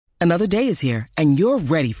Another day is here, and you're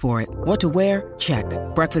ready for it. What to wear? Check.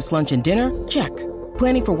 Breakfast, lunch, and dinner? Check.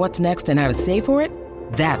 Planning for what's next and how to save for it?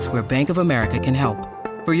 That's where Bank of America can help.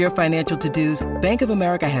 For your financial to-dos, Bank of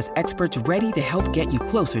America has experts ready to help get you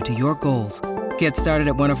closer to your goals. Get started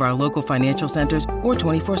at one of our local financial centers or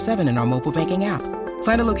 24/7 in our mobile banking app.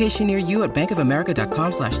 Find a location near you at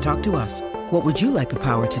bankofamerica.com/talktous. What would you like the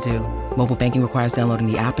power to do? Mobile banking requires downloading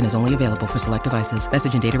the app and is only available for select devices.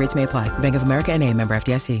 Message and data rates may apply. Bank of America N.A., member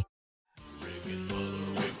FDIC.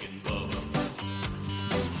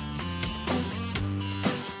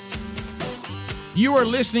 You are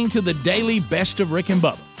listening to the Daily Best of Rick and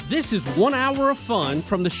Bubba. This is 1 hour of fun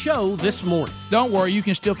from the show this morning. Don't worry, you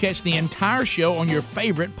can still catch the entire show on your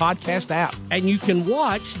favorite podcast app. And you can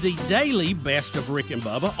watch the Daily Best of Rick and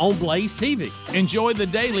Bubba on Blaze TV. Enjoy the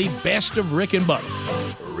Daily Best of Rick and Bubba.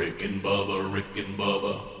 Rick and Bubba, Rick and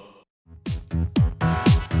Bubba.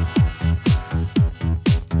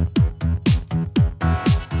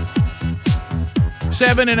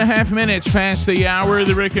 Seven and a half minutes past the hour of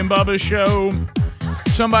the Rick and Bubba show.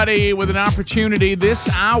 Somebody with an opportunity this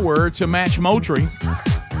hour to match Moultrie.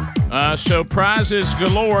 So prizes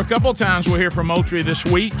galore. A couple times we'll hear from Moultrie this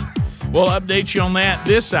week. We'll update you on that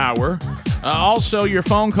this hour. Also, your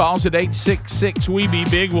phone calls at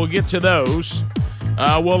 866-WE-BE-BIG. We'll get to those.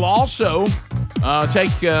 We'll also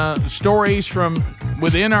take stories from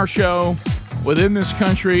within our show, within this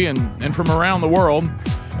country, and from around the world.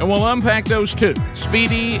 And we'll unpack those too.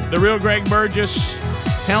 Speedy, the real Greg Burgess,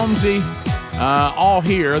 Helmsy, all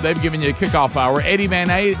here. They've given you a kickoff hour. Eddie Van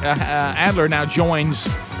Adler now joins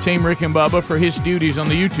Team Rick and Bubba for his duties on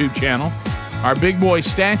the YouTube channel. Our big boy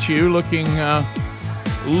statue looking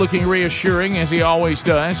reassuring as he always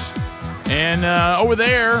does. And over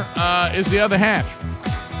there is the other half.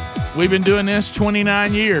 We've been doing this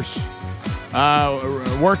 29 years.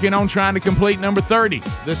 Working on trying to complete number 30,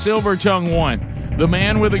 the Silver Tongue one. The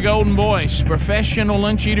man with a golden voice, Professional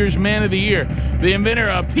Lunch Eaters Man of the Year, the inventor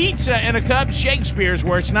of pizza in a cup, Shakespeare's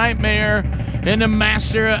worst nightmare, and the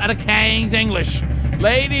master of the King's English.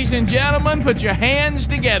 Ladies and gentlemen, put your hands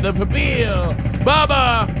together for Bill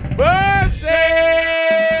Bubba Bussey!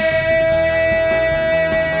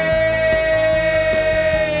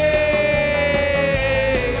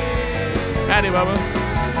 Howdy, Bubba.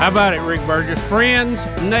 How about it, Rick Burgess? Friends,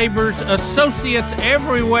 neighbors, associates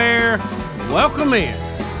everywhere, welcome in.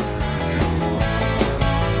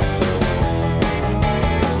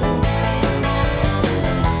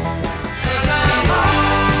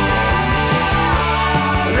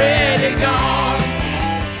 Already gone.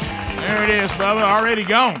 There it is, Bubba. Already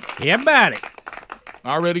gone. Yeah, about it.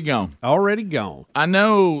 Already gone. Already gone. I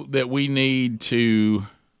know that we need to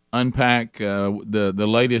unpack the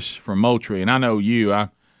latest from Moultrie, and I know you. I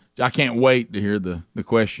can't wait to hear the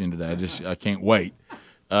question today. I can't wait.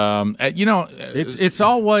 It's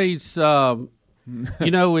always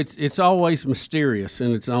it's always mysterious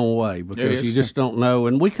in its own way because you just don't know.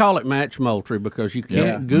 And we call it Match Moultrie because you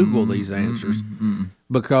can't Google these answers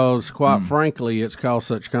because, quite frankly, it's caused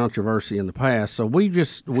such controversy in the past. So we've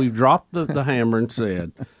dropped the hammer and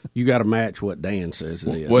said, you got to match what Dan says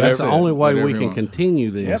it is. That's the only way we can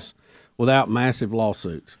continue this without massive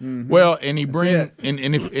lawsuits. Mm-hmm. Well, and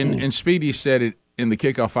and Speedy said it in the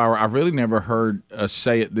kickoff hour. I've really never heard us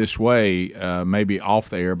say it this way, maybe off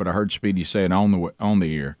the air, but I heard Speedy say it on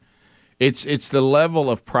the air. It's the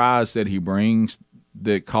level of prize that he brings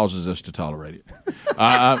that causes us to tolerate it.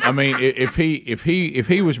 I mean, if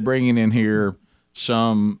he was bringing in here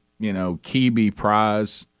some Kiwi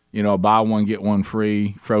prize, buy one get one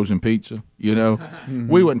free frozen pizza,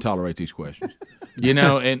 we wouldn't tolerate these questions.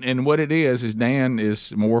 And what it is Dan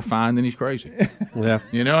is more fine than he's crazy. Yeah.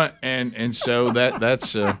 And so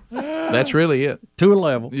that's really it. To a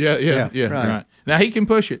level. Yeah, right. Now he can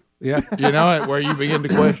push it. Yeah. Where you begin to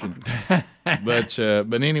question. But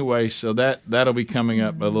anyway, so that'll be coming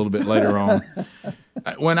up a little bit later on.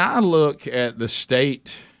 When I look at the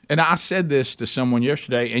state, and I said this to someone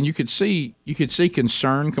yesterday, and you could see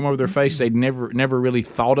concern come over their face. They'd never really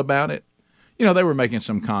thought about it. They were making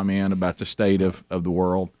some comment about the state of the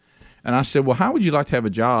world. And I said, well, how would you like to have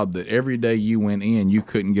a job that every day you went in, you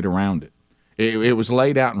couldn't get around it? It was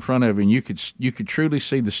laid out in front of you, and you could truly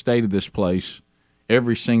see the state of this place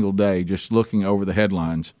every single day just looking over the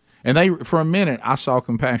headlines. And for a minute, I saw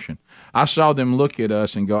compassion. I saw them look at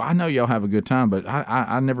us and go, I know y'all have a good time, but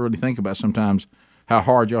I never really think about sometimes how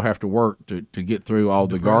hard y'all have to work to get through all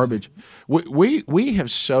the garbage. We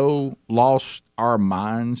have so lost our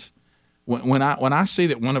minds. When I see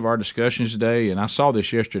that one of our discussions today, and I saw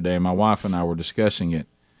this yesterday, and my wife and I were discussing it,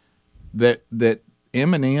 that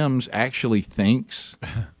M&M's actually thinks?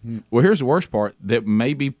 Well, here's the worst part: that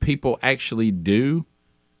maybe people actually do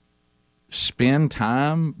spend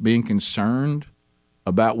time being concerned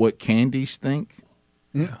about what candies think.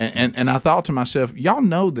 Yeah. And I thought to myself, y'all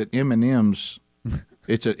know that M&M's.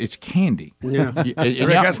 It's candy. Yeah,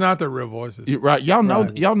 that's not their real voices, right? Y'all know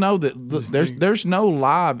that there's no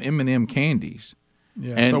live M&M candies.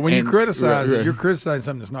 Yeah. And, so when you criticize it, you're criticizing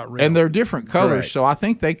something that's not real. And they're different colors, correct. So I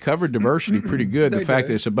think they cover diversity pretty good. The fact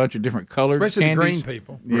that it's a bunch of different colored especially candies. The green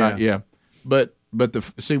people, right? Yeah. But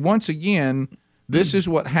see, once again, this is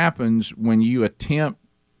what happens when you attempt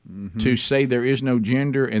to say there is no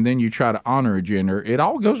gender, and then you try to honor a gender. It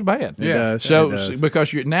all goes bad. It does. So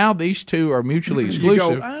because now these two are mutually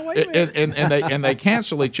exclusive, and they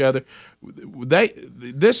cancel each other.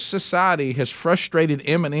 This society has frustrated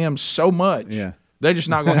M&M so much. Yeah. They're just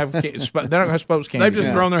not going to have. They're not going to have spokes candy. They've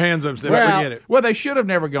just thrown their hands up and said, "Forget it." Well, they should have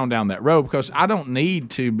never gone down that road because I don't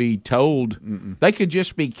need to be told. They could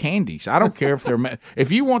just be candies. I don't care if they're.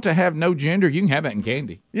 If you want to have no gender, you can have that in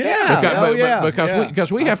candy. Yeah,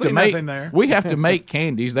 because we have to make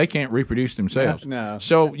candies. They can't reproduce themselves. No.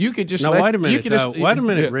 So you could just. Wait a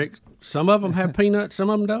minute, Rick. Some of them have peanuts, some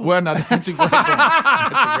of them don't. Well, no, that's a great point.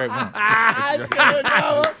 That's a great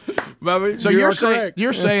point. So you're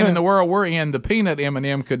saying in the world we're in, the peanut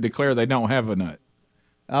M&M could declare they don't have a nut.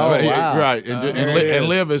 Oh, wow. Right, and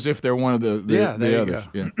live as if they're one of the others.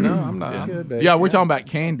 Yeah. No, I'm not. Yeah, we're talking about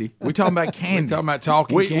candy. We're talking about candy. We're talking about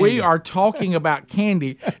talking candy. We are talking about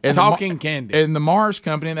candy. And candy. And the Mars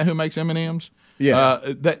company, who makes M&Ms,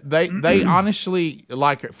 they honestly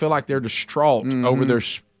feel like they're distraught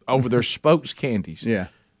over their spokes candies. Yeah.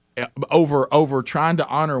 Over trying to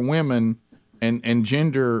honor women and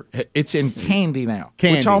gender. It's in candy now.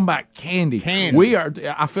 We're talking about candy. We are.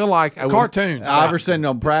 I feel like cartoons. Iverson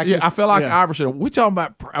on practice. Yeah, I feel like Iverson. Are we talking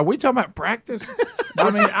about practice? I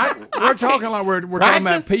mean, we're talking like we're talking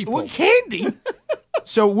about people. Well, candy.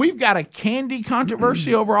 So we've got a candy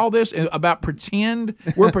controversy over all this about pretend.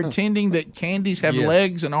 We're pretending that candies have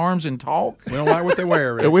legs and arms and talk. We don't like what they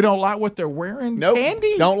wear. Rick. We don't like what they're wearing. Nope.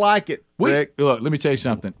 Candy? Don't like it. Look, let me tell you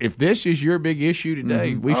something. If this is your big issue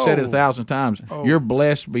today, we've said it 1,000 times. You're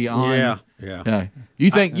blessed beyond. Yeah. You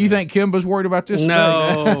think Kimba's worried about this?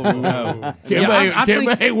 No.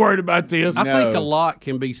 Kimba ain't worried about this. I think a lot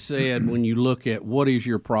can be said when you look at what is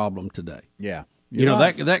your problem today. Yeah. You know,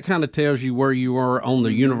 that kind of tells you where you are on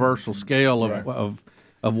the universal scale of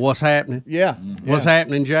what's happening. Yeah. What's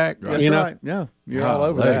happening, Jack? That's right. Yeah. You're all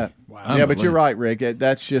over that. Wow. Yeah, but you're right, Rick.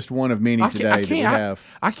 That's just one of many today that we have.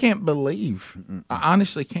 I can't believe. I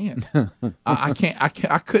honestly can't. I can't.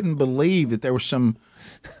 I couldn't believe that there was some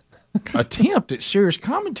attempt at serious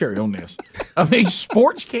commentary on this. I mean,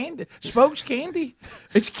 spokes candy.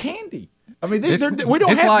 It's candy. I mean, we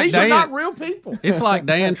don't have like these Dan, are not real people. It's like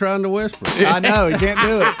Dan trying to whisper. I know, he can't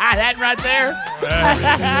do it. That right there. I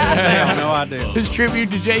have no idea. His tribute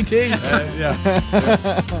to JT.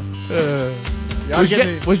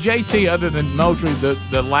 Was JT, other than Moultrie,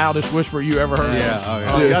 the loudest whisperer you ever heard?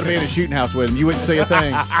 Yeah. You got to be in a shooting house with him. You wouldn't see a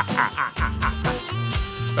thing. All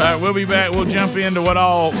right, we'll be back. We'll jump into what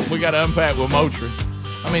all we got to unpack with Moultrie.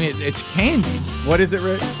 I mean, it's candy. What is it,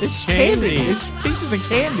 Rick? It's candy. It's pieces of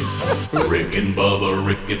candy. Rick and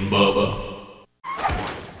Bubba.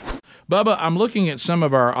 Bubba, I'm looking at some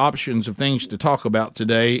of our options of things to talk about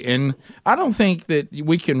today, and I don't think that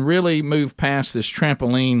we can really move past this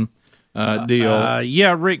trampoline deal.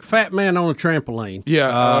 Yeah, Rick, fat man on a trampoline.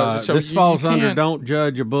 Yeah. So this falls under don't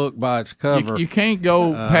judge a book by its cover. You can't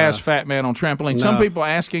go past fat man on trampoline. No. Some people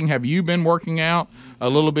asking, have you been working out a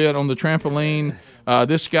little bit on the trampoline?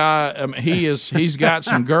 This guy, he's got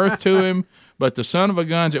some girth to him, but the son of a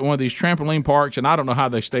gun's at one of these trampoline parks, and I don't know how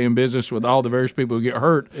they stay in business with all the various people who get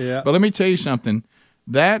hurt. Yeah. But let me tell you something.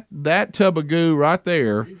 That tub of goo right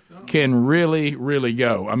there can really, really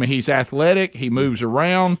go. I mean, he's athletic. He moves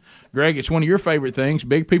around. Greg, it's one of your favorite things,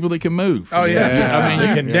 big people that can move. Oh, yeah. I mean,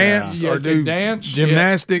 they can dance or do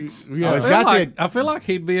gymnastics. Yeah. I feel like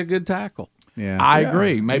he'd be a good tackle. Yeah, I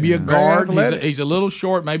agree. Maybe a guard. He's a little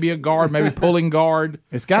short. Maybe a guard. Maybe pulling guard.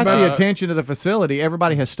 It's got the attention of the facility.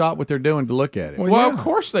 Everybody has stopped what they're doing to look at it. Well, of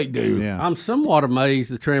course they do. Yeah. I'm somewhat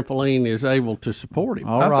amazed the trampoline is able to support him.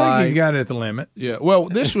 All right. I think he's got it at the limit. Yeah. Well,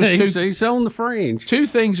 this was he's on the fringe. Two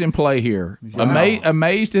things in play here. Wow.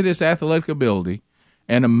 Amazed at his athletic ability,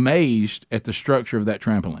 and amazed at the structure of that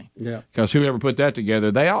trampoline. Yeah. Because whoever put that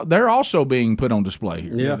together, they're also being put on display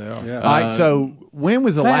here. Yeah. All right, so when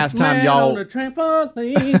was the last time y'all on a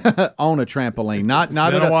trampoline? on a trampoline?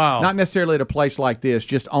 Not necessarily at a place like this,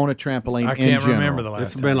 just on a trampoline. I can't remember the last time.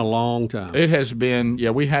 It's been a long time. It has been. Yeah,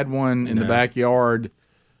 we had one in the backyard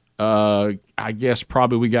I guess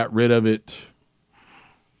probably we got rid of it.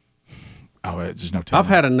 Oh, there's no telling. I've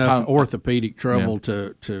had enough orthopedic trouble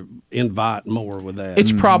to invite more with that.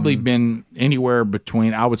 It's probably been anywhere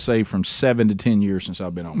between, I would say, from 7 to 10 years since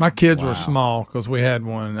I've been on. My kids were small because we had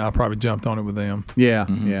one. I probably jumped on it with them. Yeah,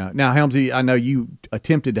 yeah. Now, Helmsy, I know you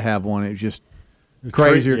attempted to have one. It was just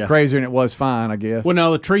crazier than it was fine, I guess. Well,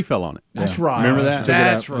 no, the tree fell on it. That's right. Remember that?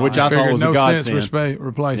 That's right. Which I thought was a godsend.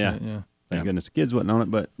 Replacing it, yeah. Thank goodness the kids wasn't on it,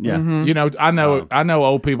 but yeah. You know, I know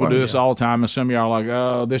old people do this all the time, and some of y'all are like,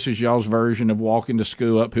 oh, this is y'all's version of walking to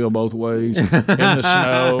school uphill both ways in the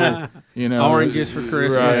snow. You know, oranges for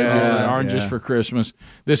Christmas. Right, oranges for Christmas.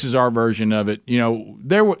 This is our version of it. You know,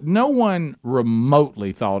 no one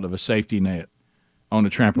remotely thought of a safety net on a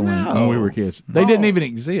trampoline when we were kids. They didn't even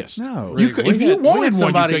exist. No. If you wanted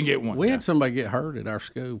one, you couldn't get one. We had somebody get hurt at our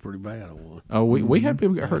school pretty bad on one. Oh, we had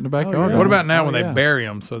people get hurt in the backyard. What about now when they bury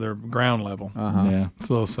them so they're ground level? Yeah. It's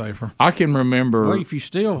a little safer. I can remember. Well, if you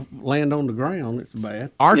still land on the ground, it's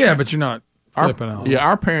bad. But you're not flipping out. Yeah,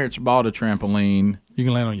 our parents bought a trampoline. You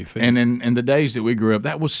can land on your feet. And in the days that we grew up,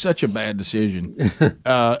 that was such a bad decision.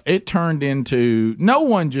 It turned into, no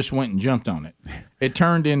one just went and jumped on it. It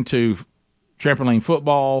turned into trampoline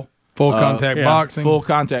football. Full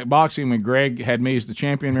contact boxing when Greg had me as the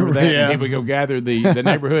champion. Remember that? And he would go gather the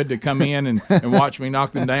neighborhood to come in and watch me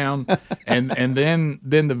knock them down. And then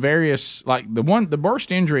the various, like the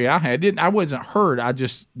burst injury I had, I wasn't hurt. I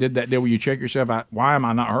just did that deal where you check yourself out. Why am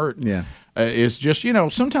I not hurt? Yeah. It's just,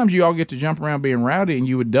 sometimes you all get to jump around being rowdy and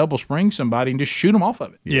you would double spring somebody and just shoot them off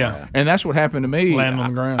of it. Yeah. And that's what happened to me. Land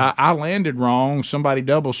on the ground. I landed wrong. Somebody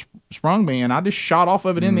double sprung me and I just shot off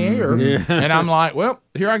of it in the air. Yeah. And I'm like, well,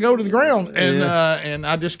 here I go to the ground. And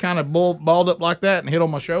I just kind of balled up like that and hit on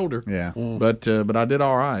my shoulder. Yeah. But I did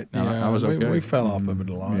all right. I was okay. We fell off of it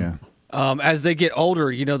a lot. Yeah. As they get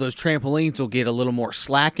older, those trampolines will get a little more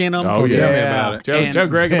slack in them. Oh, yeah. Tell me about it. Tell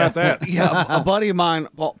Greg about that. Yeah, a buddy of mine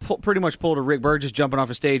pretty much pulled a Rick Burgess jumping off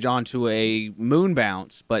a stage onto a moon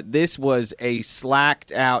bounce, but this was a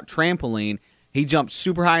slacked out trampoline. He jumped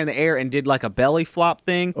super high in the air and did like a belly flop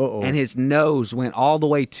thing, and his nose went all the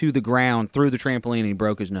way to the ground through the trampoline, and he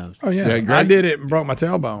broke his nose. Oh, yeah. I did it and broke my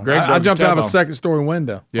tailbone. I jumped out of a second-story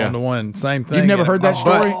window on the one. Same thing. You've never heard that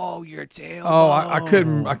story? Oh, your tailbone. Oh,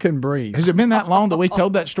 I couldn't breathe. Has it been that long that we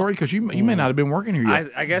told that story? Because you may not have been working here yet.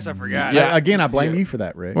 I guess I forgot. Yeah. Again, I blame you for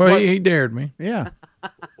that, Rick. Well, he dared me. Yeah.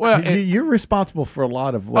 Well, you're responsible for a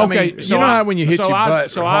lot of. Okay, so how when you hit your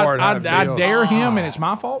butt hard, I dare him, and it's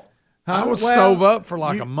my fault. I was stove up for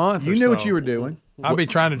like a month. You knew what you were doing. I'd be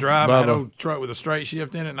trying to drive that old truck with a straight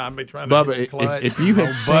shift in it, and I'd be trying to hit the clutch. If you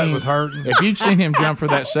had seen, was hurting. If you'd seen him jump for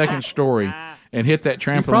that second story and hit that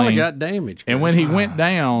trampoline, he probably got damaged. And when he went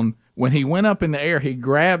down, when he went up in the air, he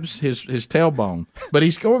grabs his tailbone, but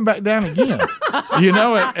he's going back down again. And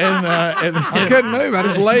I couldn't move. I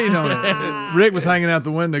just laid on it. Rick was hanging out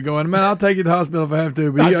the window, going, "Man, I'll take you to the hospital if I have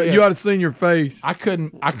to." But you ought to see your face. I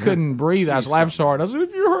couldn't breathe. I was laughing so hard. I said,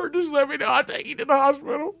 "If you're hurt, just let me know. I'll take you to the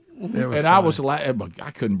hospital." I was laughing.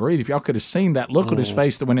 I couldn't breathe. If y'all could have seen that look on his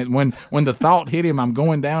face, that when the thought hit him, I'm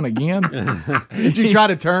going down again. Did you try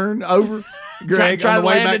to turn over? Greg, try to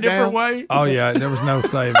land a different way. Oh yeah, there was no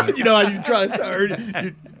saving it. You know how you try to turn,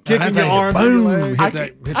 you're kicking your arm. Boom! Hit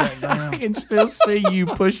that ground. I can still see you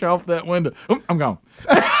push off that window. I'm gone.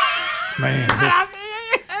 Man,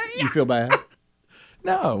 you feel bad?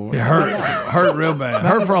 No, it hurt real bad. It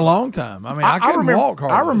hurt for a long time. I mean, I couldn't walk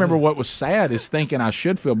hard. I remember what was sad is thinking I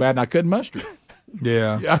should feel bad and I couldn't muster it.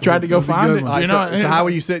 Yeah, I tried to go find it. Right, so how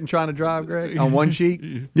were you sitting trying to drive, Greg? On one cheek?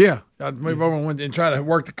 Yeah, I'd move over and try to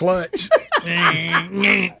work the clutch.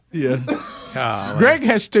 Yeah. Greg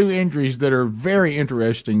has two injuries that are very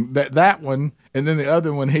interesting. That one, and then the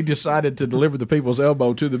other one, he decided to deliver the people's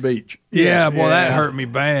elbow to the beach. Yeah, boy, that hurt me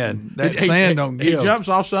bad. That sand don't give. He jumps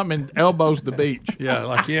off something and elbows the beach. Yeah,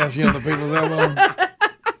 like the people's elbow.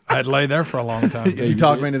 I had laid there for a long time. Did you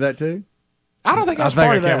talk me into that too? I don't think I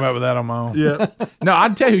came up with that on my own. Yeah. No,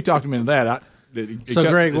 I'd tell you who talked me into that.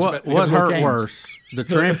 Greg, what hurt worse? The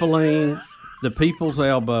trampoline, the people's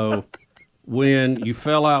elbow, when you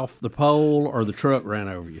fell off the pole, or the truck ran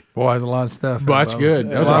over you? Boy, there's a lot of stuff. Well, that's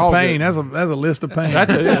good. That's a lot of pain. That's a list of pain.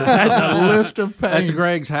 That's a list of pain. That's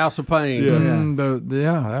Greg's house of pain. Yeah,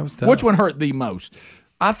 that was tough. Which one hurt the most?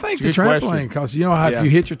 I think the trampoline, because you know how if you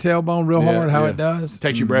hit your tailbone real hard, how it does?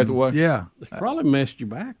 Takes your breath away. Yeah. It's probably messed you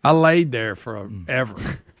back. I laid there for ever.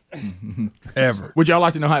 Ever. Would y'all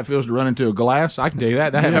like to know how it feels to run into a glass? I can tell you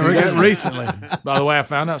that. That happened recently. By the way, I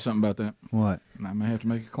found out something about that. What? I may have to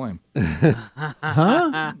make a claim.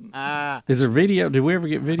 Is there video? Did we ever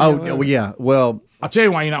get video? Oh, yeah. Well, I'll tell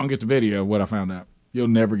you why you're not going to get the video of what I found out. You'll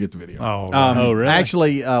never get the video. Oh, really?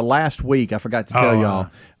 Actually, last week, I forgot to tell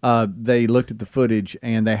y'all, they looked at the footage,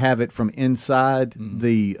 and they have it from inside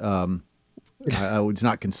the it's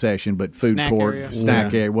not concession, but food court,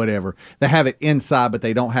 snack area, whatever. They have it inside, but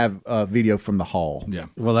they don't have video from the hall. Yeah.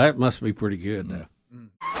 Well, that must be pretty good, though.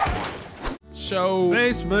 So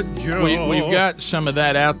Basement Joe. we've got some of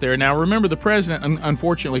that out there. Now, remember, the president,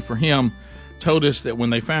 unfortunately for him, told us that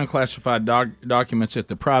when they found classified documents at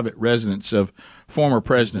the private residence of former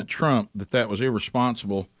President Trump, that was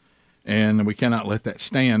irresponsible, and we cannot let that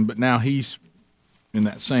stand. But now he's in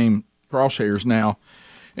that same crosshairs now,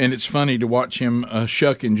 and it's funny to watch him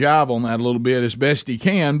shuck and jive on that a little bit as best he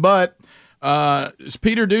can. But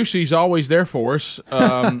Peter Doocy's always there for us.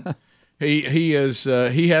 He has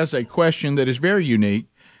a question that is very unique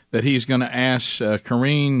that he's going to ask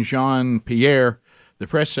Karine Jean-Pierre, the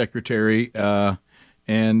press secretary,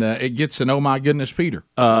 and it gets an "Oh my goodness, Peter"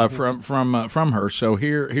 from her. So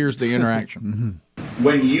here's the interaction.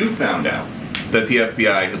 When you found out that the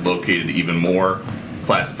FBI had located even more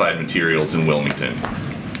classified materials in Wilmington,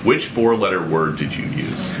 which four-letter word did you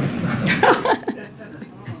use?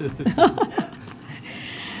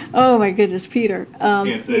 Oh my goodness, Peter.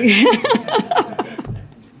 Can't say.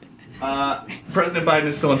 President Biden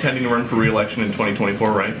is still intending to run for re-election in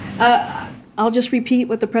 2024, right? I'll just repeat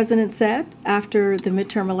what the president said after the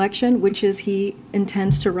midterm election, which is he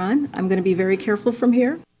intends to run. I'm going to be very careful from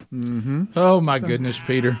here. Oh my goodness,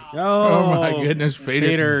 Peter! Oh my goodness, Peter!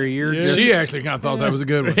 Peter, you're just... She actually kind of thought that was a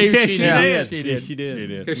good one. She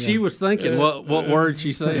did. Because she was thinking what word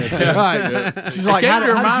she said. Right. She's like, how did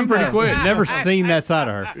her mind pretty quick. Never seen that side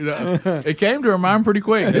of her. It came to her mind pretty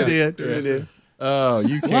quick. It did. Oh,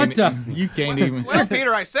 you can't. You can't even. Well,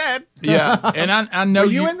 Peter, I said. Yeah, and I know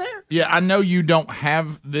Were you in there? Yeah, I know you don't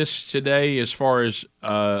have this today as far as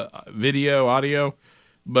video, audio,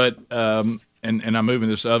 but and I'm moving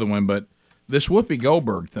this other one, but this Whoopi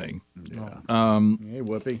Goldberg thing. Hey,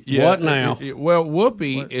 Whoopi. Yeah, What now? Well,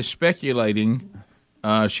 Whoopi is speculating.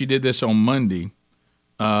 She did this on Monday.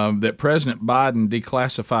 That President Biden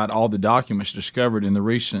declassified all the documents discovered in the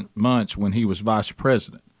recent months when he was vice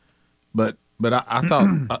president. But I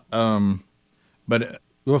thought, Well,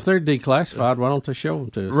 if they're declassified, why don't they show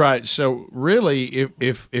them to us? right. So really,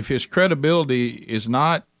 if his credibility is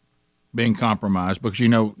not being compromised, because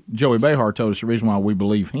Joey Behar told us the reason why we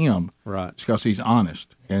believe him, Right. is because he's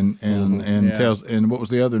honest and tells. And what was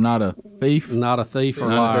the other? Not a thief. Not a thief or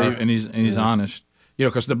Not a liar. thief, and he's honest.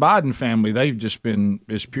 Because the Biden family, they've just been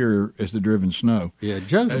as pure as the driven snow. Yeah,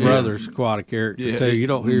 Joe's brother's quite a character, too. You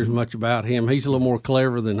don't hear as much about him. He's a little more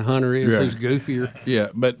clever than Hunter is. Yeah. He's goofier. Yeah,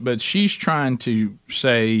 but she's trying to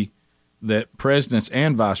say that presidents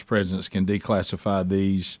and vice presidents can declassify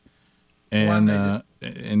these, and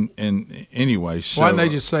anyway, so Why didn't they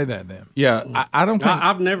just say that then? Yeah, I don't think.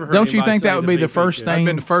 I've never heard. Don't you anybody think say that would be the first That'd thing?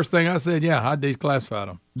 been the first thing I said. Yeah, I declassified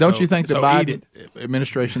them. Don't you think the eat Biden it.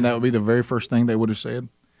 administration that would be the very first thing they would have said?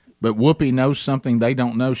 But Whoopi knows something they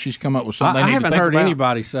don't know. She's come up with something I they need haven't to think heard about.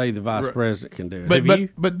 anybody say the vice president can do it. But- Have you?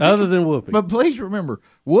 but- Other than Whoopi. But please remember,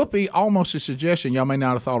 Whoopi almost is suggesting y'all may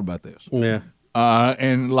not have thought about this. Yeah.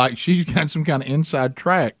 And like she's got some kind of inside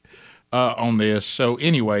track on this. So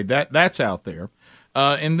anyway, that's out there.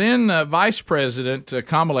 And then Vice President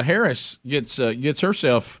Kamala Harris gets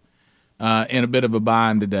herself in a bit of a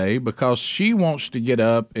bind today because she wants to get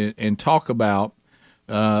up and talk about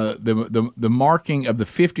the marking of the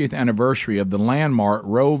 50th anniversary of the landmark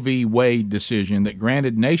Roe v. Wade decision that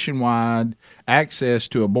granted nationwide access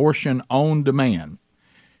to abortion on demand.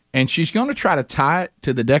 And she's going to try to tie it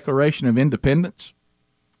to the Declaration of Independence.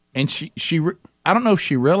 And I don't know if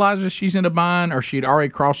she realizes she's in a bind or she'd already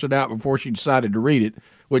crossed it out before she decided to read it,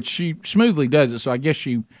 which she smoothly does it. So I guess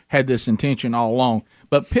she had this intention all along.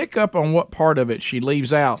 But pick up on what part of it she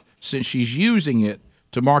leaves out since she's using it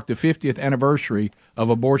to mark the 50th anniversary of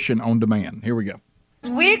abortion on demand. Here we go.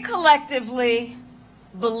 We collectively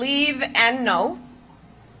believe and know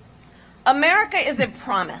America is a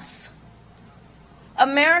promise.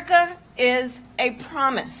 America is a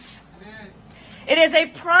promise. It is a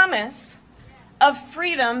promise of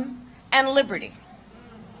freedom and liberty.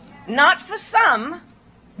 Not for some,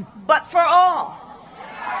 but for all.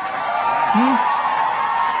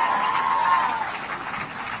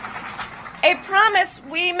 A promise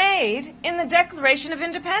we made in the Declaration of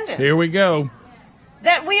Independence. Here we go.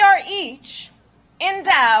 That we are each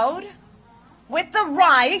endowed with the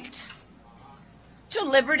right to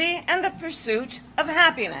liberty and the pursuit of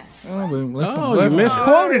happiness. You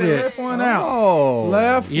misquoted it. Left one out.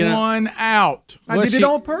 Left one out. I did it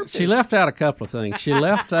on purpose. She left out a couple of things. She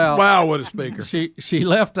left out. Wow, what a speaker. She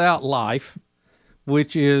left out life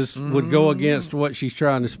which is would go against what she's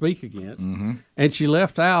trying to speak against. And she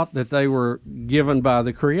left out that they were given by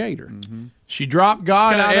the Creator. She dropped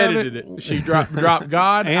God out edited of it. She dropped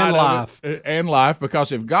God And out life. of it, and life,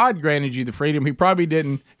 because if God granted you the freedom, He probably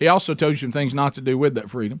didn't. He also told you some things not to do with that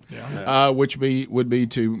freedom, which would be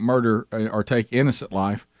to murder or take innocent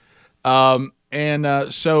life.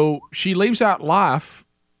 So she leaves out life.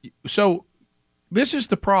 So this is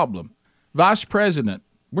the problem. Vice President,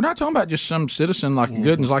 we're not talking about just some citizen like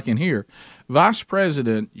Goodens like in here. Vice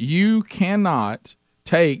President, you cannot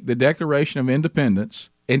take the Declaration of Independence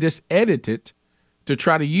and just edit it to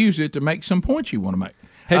try to use it to make some points you want to make.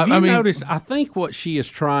 Have you noticed, I think what she is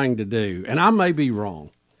trying to do, and I may be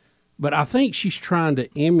wrong, but I think she's trying to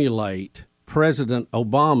emulate President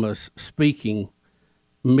Obama's speaking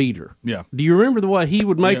meter. Yeah. Do you remember the way he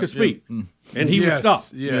would make a speech? And he would stop.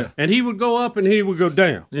 Yeah. And he would go up and he would go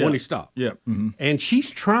down when he stopped. Yeah. And she's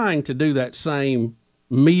trying to do that same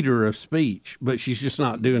meter of speech, but she's just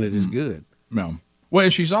not doing it as good. No. Well,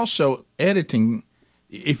 she's also editing.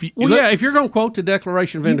 If you're going to quote the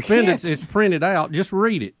Declaration of Independence, it's printed out. Just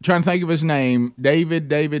read it. Trying to think of his name.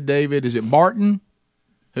 David. Is it Barton,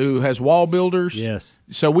 who has Wall Builders? Yes.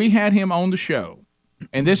 So we had him on the show,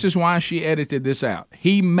 and this is why she edited this out.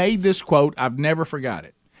 He made this quote. I've never forgot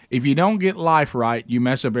it. If you don't get life right, you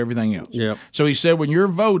mess up everything else. Yep. So he said when you're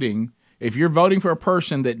voting, if you're voting for a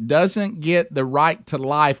person that doesn't get the right to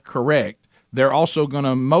life correct, they're also going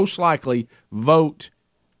to most likely vote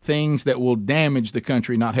things that will damage the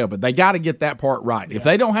country, not help it. They got to get that part right. Yeah. If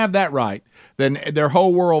they don't have that right, then their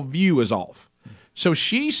whole world view is off. So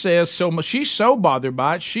she says she's so bothered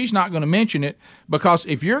by it, she's not going to mention it, because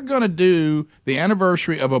if you're going to do the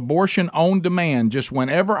anniversary of abortion on demand, just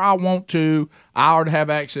whenever I want to, I ought to have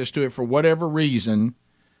access to it for whatever reason,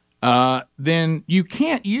 then you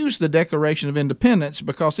can't use the Declaration of Independence,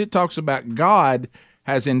 because it talks about God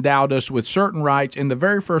has endowed us with certain rights, and the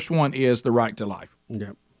very first one is the right to life.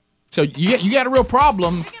 Yep. So you got a real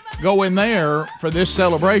problem going there for this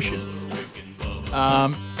celebration.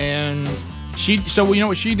 And so you know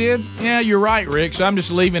what she did? Yeah, you're right, Rick. So I'm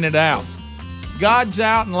just leaving it out. God's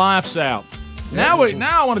out and life's out. Now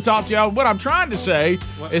I want to talk to y'all. What I'm trying to say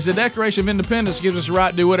is the Declaration of Independence gives us the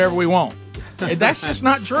right to do whatever we want. And that's just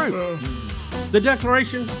not true. The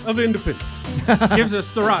Declaration of Independence gives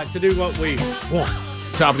us the right to do what we want.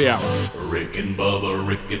 Top of the hour. Rick and Bubba,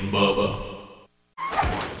 Rick and Bubba.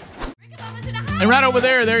 And right over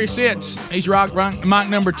there he sits. He's rock mic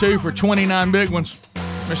number 2 for 29 big ones.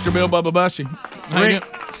 Mr. Bill Bubba Bussey. Rick,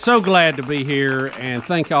 so glad to be here, and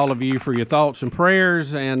thank all of you for your thoughts and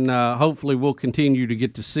prayers, and hopefully we'll continue to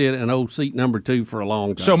get to sit in old seat number 2 for a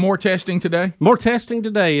long time. So more testing today? More testing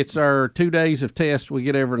today. It's our 2 days of tests we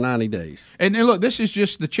get every 90 days. And look, this is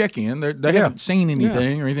just the check-in. They haven't seen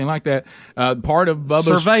anything or anything like that. Part of Bubba's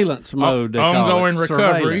surveillance mode, ongoing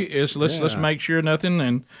recovery is let's make sure nothing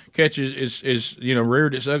and catches is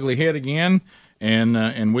reared its ugly head again.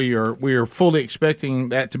 And we are fully expecting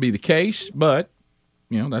that to be the case, but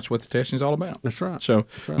that's what the testing is all about. That's right. So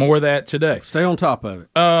more of that today. Stay on top of it.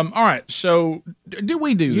 All right. So do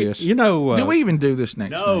we do this? Do we even do this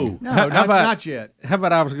next? No, not yet. How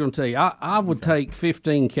about I was going to tell you? I would take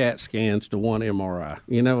 15 CAT scans to 1 MRI.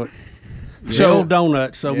 You know what? So old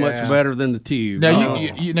donut so much better than the tube. Now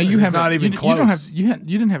you haven't not even close. You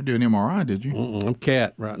didn't have to do an MRI, did you? I'm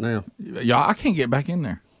CAT right now. Yeah, I can't get back in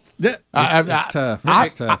there. It's tough.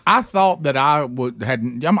 It's tough. I thought that I was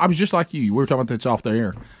just like you. We were talking about this off the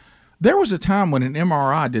air. There was a time when an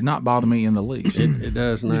MRI did not bother me in the least. It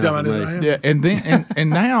does now. You talking about this right yeah, and then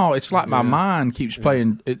and now it's like my mind keeps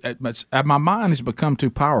playing. My mind has become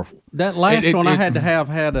too powerful. That last one I had to have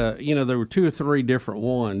had a. There were 2 or 3 different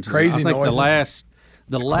ones. Crazy I think noises.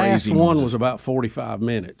 the last one was about 45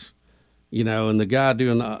 minutes. And the guy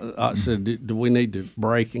doing the said, do we need to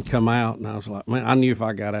break and come out? And I was like, man, I knew if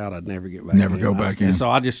I got out, I'd never get back in. Never go back in. So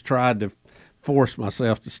I just tried to force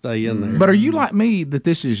myself to stay in there. But are you like me that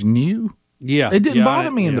this is new? Yeah. It didn't bother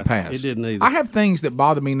me in the past. It didn't either. I have things that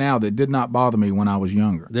bother me now that did not bother me when I was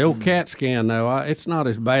younger. The old CAT scan, though, it's not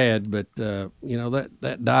as bad, but,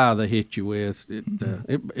 that dye they hit you with,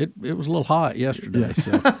 it was a little hot yesterday.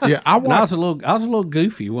 So. Yeah, I was a little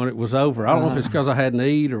goofy when it was over. I don't know if it's because I hadn't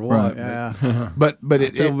eaten or what. Right. Yeah. But I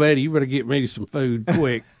told Betty, you better get me some food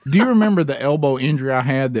quick. Do you remember the elbow injury I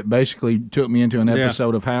had that basically took me into an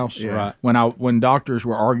episode of House? Yeah. Right. When doctors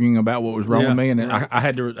were arguing about what was wrong with me, and I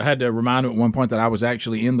had to remind them at one point that I was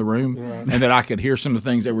actually in the room and that I could hear some of the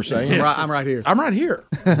things they were saying. I'm right here. I'm right here.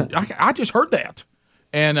 I just heard that,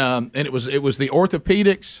 and it was the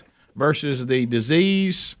orthopedics versus the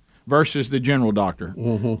disease versus the general doctor.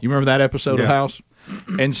 You remember that episode of House?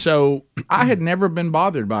 And so I had never been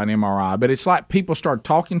bothered by an MRI, but it's like people started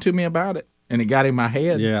talking to me about it, and it got in my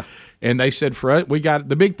head. Yeah. And they said for us,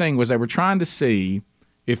 the big thing was they were trying to see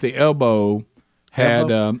if the elbow had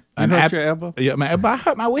your elbow? Yeah, my elbow. I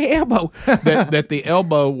hurt my elbow. that the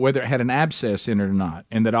elbow, whether it had an abscess in it or not,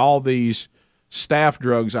 and that all these staph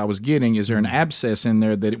drugs I was getting, is there an abscess in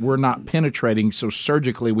there that we're not penetrating, so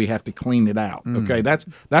surgically we have to clean it out. Okay,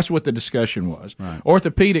 that's what the discussion was. Right.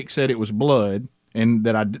 Orthopedic said it was blood and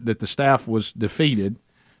that the staph was defeated.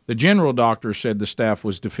 The general doctor said the staph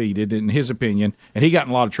was defeated, in his opinion, and he got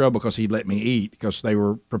in a lot of trouble because he'd let me eat because they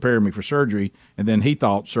were preparing me for surgery, and then he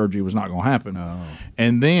thought surgery was not going to happen. Oh.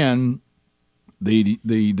 And then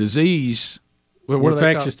the disease,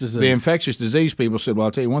 the infectious disease people said, "Well,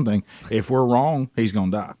 I'll tell you one thing: if we're wrong, he's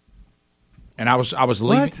going to die." And I was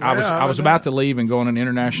leaving. I was about to leave and go on an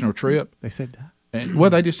international trip. They said die. And, well,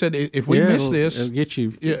 they just said if we miss this, it'll get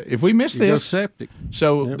you. Yeah, if we miss this, septic.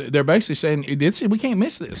 So they're basically saying we can't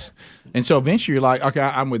miss this. And so eventually you're like, okay,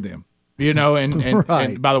 I'm with them, you know. And Right.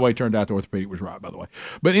 and by the way, it turned out the orthopedic was right. By the way,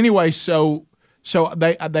 but anyway, so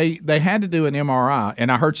they had to do an MRI,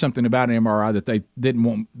 and I heard something about an MRI that they didn't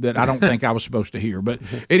want, that I don't think I was supposed to hear. But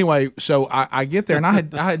anyway, so I get there, and I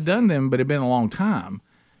had done them, but it had been a long time.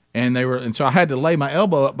 And so I had to lay my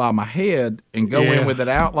elbow up by my head and go in with it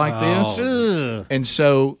out like this. And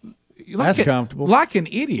so, that's comfortable. Like an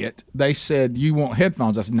idiot, they said, "You want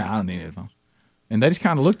headphones?" I said, "No, I don't need headphones." And they just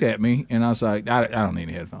kind of looked at me, and I was like, "I don't need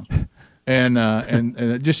any headphones."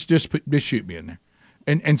 and just shoot me in there.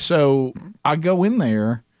 And so I go in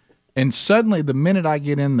there, and suddenly the minute I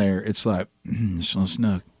get in there, it's like it's so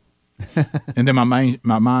snug. And then my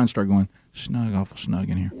mind started going, snug, awful snug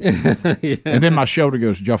in here. Yeah. And then my shoulder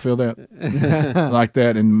goes, "Did y'all feel that?" Like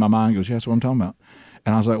that. And my mind goes, "Yeah, that's what I'm talking about."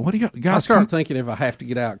 And I was like, "What do you guys?" I start thinking if I have to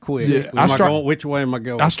get out quick. Which way am I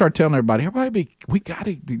going? I start telling everybody, we got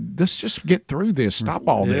to, let's just get through this. Stop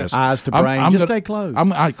all this. Eyes to brain. Just stay closed.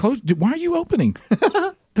 I closed. Why are you opening?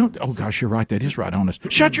 Don't. Oh gosh, you're right. That is right on us.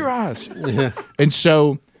 Shut your eyes. Yeah.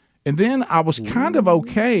 And then I was kind of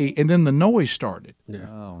okay, and then the noise started. Yeah.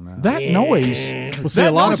 Oh, no. That noise,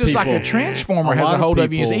 a lot of people, is like a transformer has a hold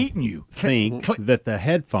of you and is eating you. Think that the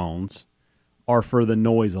headphones are for the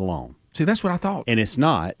noise alone. See, that's what I thought. And it's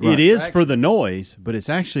not. Right. It is for the noise, but it's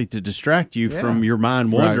actually to distract you from your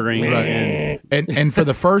mind wandering. Right. And for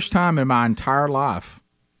the first time in my entire life,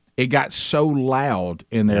 it got so loud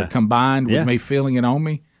in there, combined with me feeling it on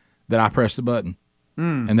me, that I pressed the button.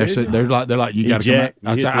 And they're like, you got to come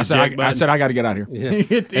out. I said, I got to get out of here.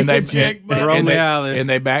 Yeah. And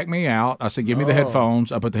they backed me out. I said, give me the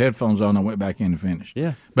headphones. I put the headphones on. I went back in and finished.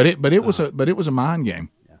 Yeah. But it was a mind game.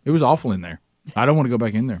 It was awful in there. I don't want to go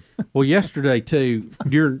back in there. Well, yesterday too,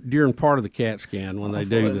 during part of the CAT scan, when they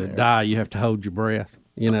do the dye, you have to hold your breath.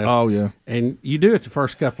 You know. Oh yeah. And you do it the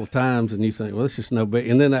first couple of times, and you think, well, this is no big.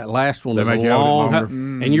 And then that last one is long,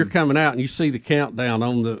 and you're coming out, and you see the countdown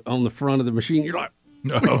on the front of the machine. You're like.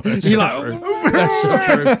 No, that's so true. That's so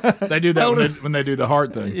true. They do that when they do the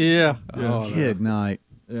heart thing. Yeah. Good night.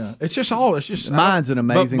 Yeah. It's just mine's an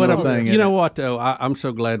amazing little thing. You know what though? I'm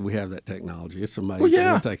so glad we have that technology. It's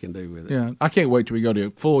amazing what they can do with it. Yeah. I can't wait till we go to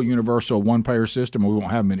a full universal one-payer system, or we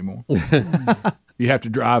won't have them anymore. You have to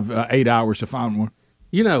drive 8 hours to find one.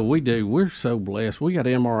 You know, we do. We're so blessed. We got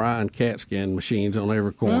MRI and CAT scan machines on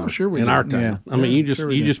every corner in our town. Yeah. I mean, you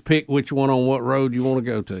just pick which one on what road you want to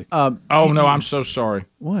go to. Oh, no, I'm so sorry.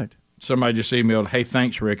 What? Somebody just emailed, "Hey,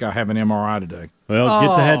 thanks, Rick. I have an MRI today." Well,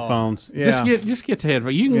 get the headphones. Yeah. Just get the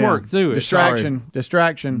headphones. You can work through it. Distraction.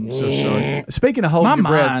 I'm so sorry. Speaking of holding your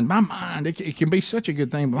breath. My mind, it can be such a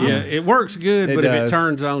good thing. It works good, but if it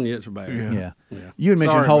turns on you, it's bad. Yeah. You had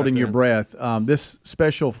mentioned holding your breath. This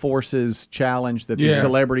Special Forces challenge that the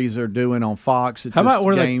celebrities are doing on Fox. How about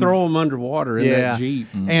where they throw them underwater in that Jeep?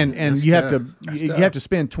 And you have to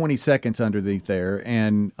spend 20 seconds underneath there,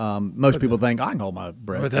 and most people think I can hold my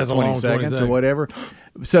breath for 20 seconds or whatever.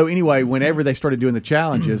 So anyway, whenever they started doing the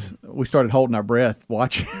challenges, we started holding our breath,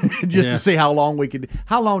 watching just to see how long we could.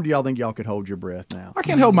 How long do y'all think y'all could hold your breath now? I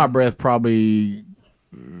can hold my breath probably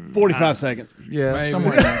 45 seconds. Yeah,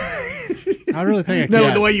 somewhere. I really think I can.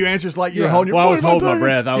 No, the way you answer is like you're holding your breath. Well, I was holding my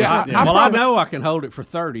breath. I know I can hold it for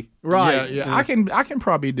 30. Right. Yeah. I can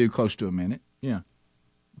probably do close to a minute. Yeah.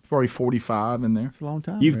 Probably 45 in there. It's a long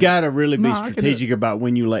time. You've got to really be strategic about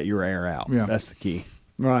when you let your air out. Yeah. That's the key.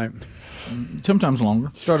 Right. Sometimes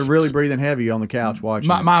longer. Started really breathing heavy on the couch watching.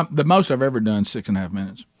 The most I've ever done 6.5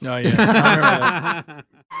 minutes. Oh yeah, I remember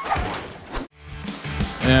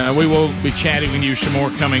that. We will be chatting with you some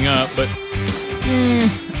more coming up, but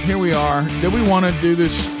here we are. Do we want to do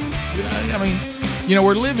this? I mean,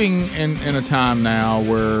 we're living in a time now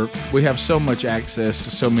where we have so much access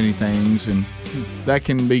to so many things, and that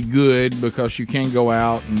can be good because you can go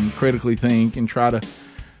out and critically think and try to,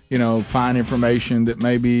 find information that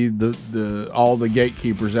maybe all the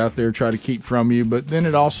gatekeepers out there try to keep from you. But then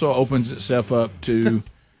it also opens itself up to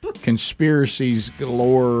conspiracies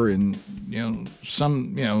galore, and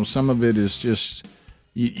some of it is just.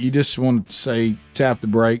 You just want to say tap the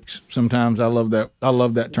brakes. Sometimes I love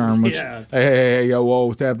that term. Which, hey, yo,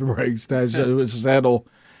 whoa, tap the brakes. It's settle.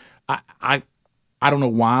 I don't know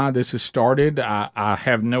why this has started. I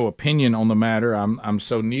have no opinion on the matter. I'm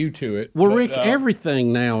so new to it. Well, Rick,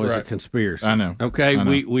 everything now is a conspiracy. I know. Okay, I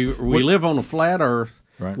know. we live on a flat Earth.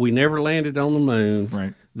 Right. We never landed on the moon.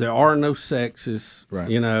 Right. There are no sexes. Right.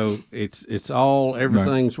 It's all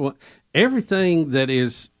everything's everything that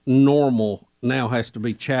is normal now has to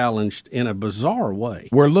be challenged in a bizarre way.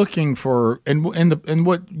 We're looking for, and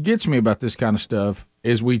what gets me about this kind of stuff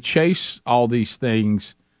is we chase all these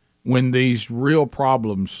things when these real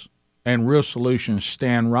problems and real solutions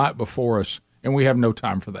stand right before us, and we have no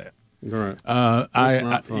time for that. Right. It's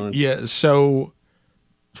not fun. Yeah. So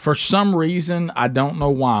for some reason, I don't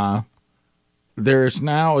know why, there is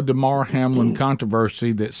now a Damar Hamlin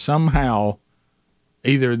controversy that somehow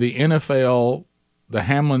either the NFL, the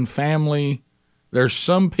Hamlin family, there's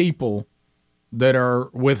some people that are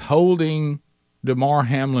withholding Damar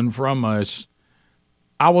Hamlin from us.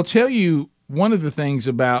 I will tell you, one of the things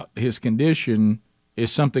about his condition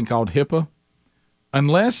is something called HIPAA.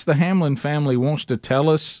 Unless the Hamlin family wants to tell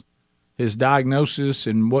us his diagnosis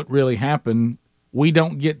and what really happened, we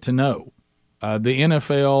don't get to know. The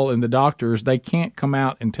NFL and the doctors, they can't come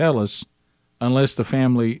out and tell us unless the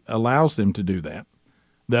family allows them to do that.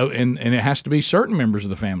 Though, and it has to be certain members of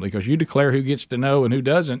the family, because you declare who gets to know and who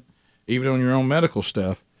doesn't, even on your own medical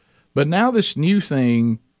stuff. But now this new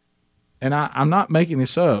thing, and I'm not making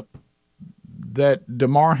this up, that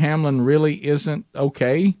Damar Hamlin really isn't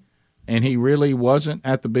okay, and he really wasn't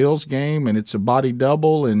at the Bills game, and it's a body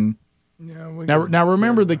double. And now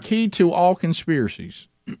remember, the key to all conspiracies,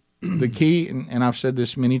 the key, and I've said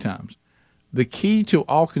this many times, the key to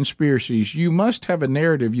all conspiracies, you must have a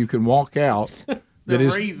narrative you can walk out that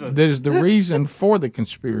is the reason for the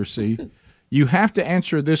conspiracy. You have to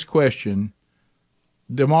answer this question.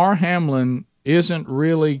 Damar Hamlin isn't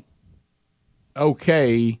really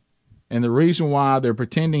okay, and the reason why they're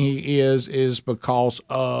pretending he is because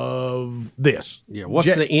of this. Yeah,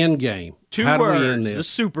 what's the end game? Two words, the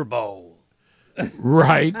Super Bowl.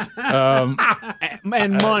 Right.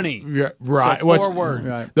 And money. Yeah, right. So 4 words.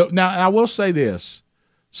 Right. Now, I will say this.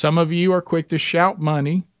 Some of you are quick to shout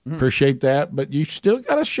money. Appreciate that, but you still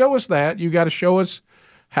got to show us that. You got to show us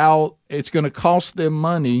how it's going to cost them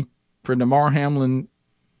money for Damar Hamlin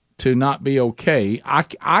to not be okay.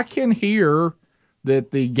 I can hear that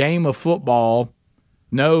the game of football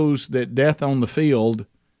knows that death on the field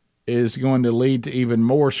is going to lead to even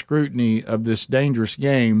more scrutiny of this dangerous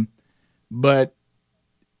game, but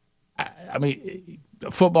I mean,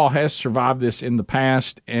 football has survived this in the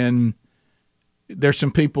past, and there's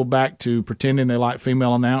some people back to pretending they like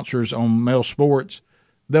female announcers on male sports.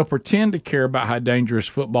 They'll pretend to care about how dangerous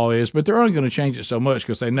football is, but they're only going to change it so much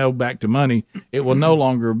because they know, back to money, it will no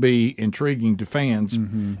longer be intriguing to fans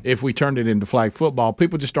if we turned it into flag football.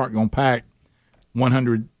 People just aren't going to pack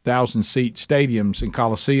 100,000-seat stadiums and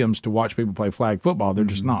coliseums to watch people play flag football. They're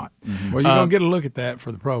just not. Well, you're going to get a look at that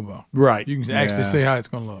for the Pro Bowl. Right. You can actually see how it's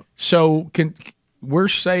going to look. So we're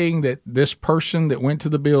saying that this person that went to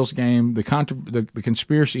the Bills game, the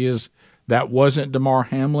conspiracy is that wasn't Damar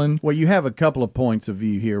Hamlin. Well, you have a couple of points of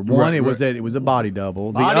view here. One, it was that it was a body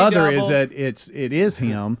double. The other is that it is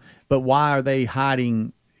him. But why are they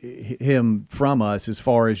hiding him from us? As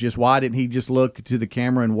far as just why didn't he just look to the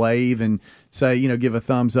camera and wave and say, give a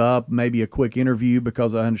thumbs up, maybe a quick interview,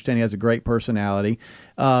 because I understand he has a great personality.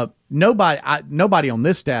 Nobody on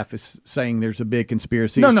this staff is saying there's a big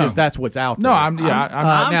conspiracy. It's just that's what's out there. I'm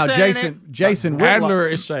now Jason Whitlock, Adler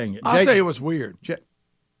is saying it. I'll tell you what's weird.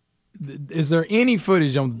 Is there any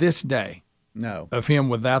footage on this day of him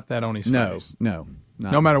without that on his face? No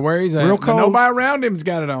matter where he's at. Real cold. Nobody around him's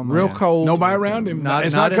got it on. Real cold. Nobody around him.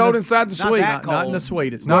 It's not cold inside the suite. Not in the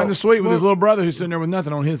suite. It's not in the suite with his little brother who's sitting there with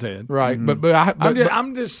nothing on his head. Right.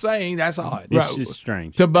 I'm just saying that's odd. It's just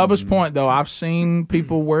strange. To Bubba's point, though, I've seen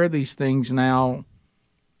people wear these things now.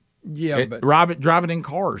 Yeah, but driving in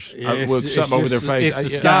cars with something over their face.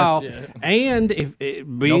 It's the style. And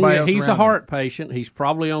he's a heart patient, he's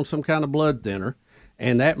probably on some kind of blood thinner,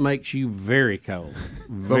 and that makes you very cold.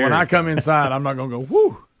 But when I come inside, I'm not going to go,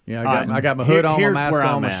 whoo. Yeah, I got my hood on, my mask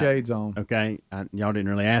on, my shades on. Okay, y'all didn't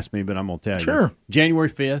really ask me, but I'm going to tell you. Sure.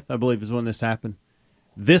 January 5th, I believe, is when this happened.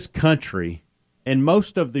 this country and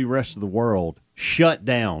most of the rest of the world shut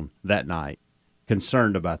down that night,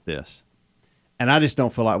 concerned about this. And I just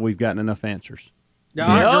don't feel like we've gotten enough answers. Yeah,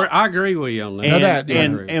 I agree with you on that.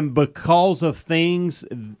 And because of things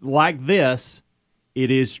like this, it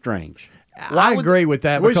is strange. I agree with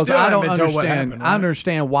that because I don't understand. I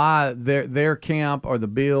understand why their camp or the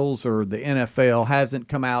Bills or the NFL hasn't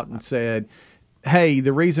come out and said, hey,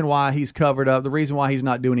 the reason why he's covered up, the reason why he's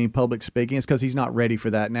not doing any public speaking is because he's not ready for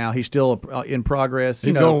that now. He's still in progress.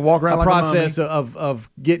 He's going to walk around like a process of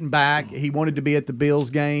getting back. He wanted to be at the Bills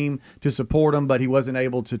game to support them, but he wasn't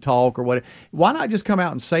able to talk or whatever. Why not just come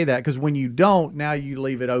out and say that? Because when you don't, now you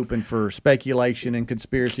leave it open for speculation and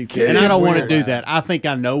conspiracy theories. And I don't want to do that. I think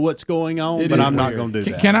I know what's going on, but I'm not going to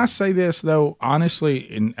do that. Can I say this, though, honestly,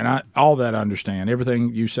 and all that I understand,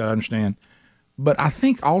 everything you said I understand, but I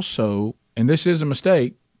think also, and this is a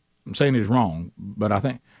mistake, I'm saying it's wrong, but I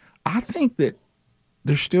think that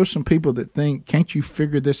there's still some people that think, can't you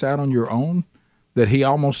figure this out on your own? That he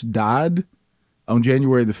almost died on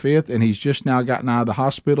January the 5th, and he's just now gotten out of the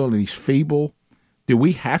hospital, and he's feeble. Do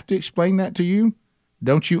we have to explain that to you?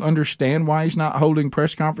 Don't you understand why he's not holding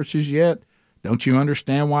press conferences yet? Don't you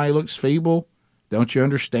understand why he looks feeble? Don't you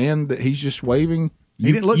understand that he's just waving?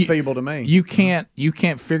 He didn't look feeble to me. You can't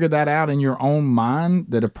figure that out in your own mind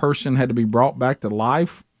that a person had to be brought back to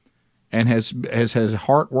life and has his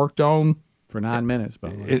heart worked on for 9 minutes, by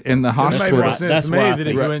the way. In the hospital. It made more sense to me that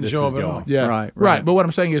he wouldn't show up at all. Yeah, right. But what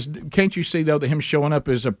I'm saying is, can't you see though that him showing up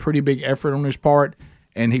is a pretty big effort on his part?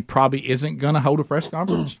 And he probably isn't going to hold a press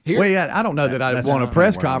conference. Well, yeah, I don't know that I want a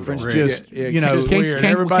press conference. Just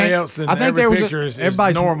everybody else in every picture is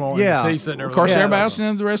normal. Yeah, and he's sitting there. Of course, everybody else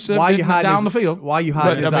in the rest of it down the field. Why you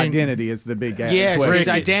hide his identity is the big gap. Yes, his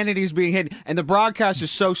identity is being hidden, and the broadcast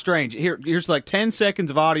is so strange. Here's like 10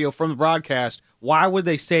 seconds of audio from the broadcast. Why would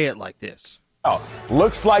they say it like this? Oh,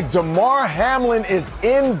 looks like Damar Hamlin is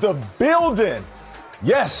in the building.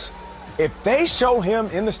 Yes. If they show him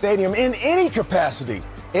in the stadium in any capacity,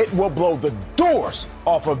 it will blow the doors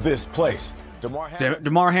off of this place.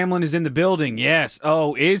 Damar Hamlin is in the building, yes.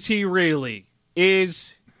 Oh, is he really?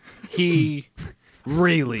 Is he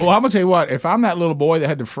really? Well, I'm going to tell you what. If I'm that little boy that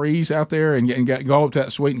had to freeze out there and go up to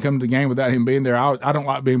that suite and come to the game without him being there, I don't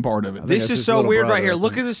like being part of it. This is so weird right here.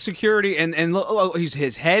 Look at the security, and look,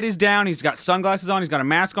 his head is down. He's got sunglasses on. He's got a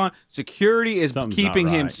mask on. Security is keeping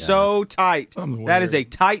him so tight. That is a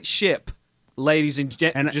tight ship. Ladies and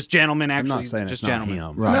just gentlemen, actually, I'm not saying just it's gentlemen.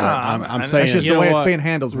 Not him. Right. No, I'm saying it's just the way it's being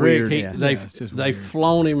handled. Rick, weird. They've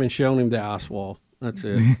flown him and shown him the ice wall. That's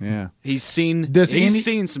it. Yeah, he's seen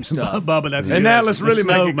some stuff. Bubba, that's and now let's really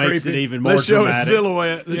makes it even more let's show dramatic. His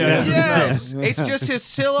silhouette. Yes. It's just his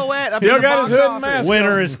silhouette. Still got his hood and mask.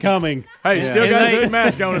 Winter is coming. Hey, still got his hood and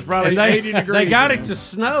mask on. It's probably 80 degrees. They got it to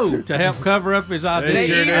snow to help cover up his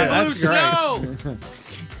identity. They even blew snow.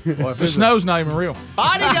 Well, the snow's not even real.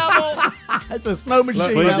 Body double. It's a snow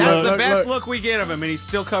machine. That's the best look we get of him, and he's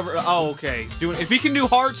still covered. Oh, okay. If he can do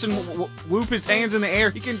hearts and whoop his hands in the air,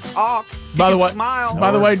 he can talk. He can smile. By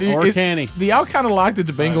the way, do y'all kind of like that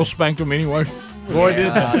the Bengals spanked him anyway? Boy,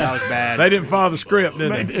 did that was bad. They didn't follow the script,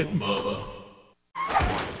 did they?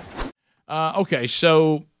 Okay,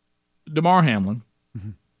 so Damar Hamlin,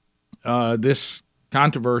 this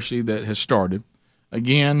controversy that has started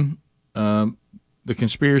again. The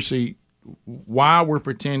conspiracy, why we're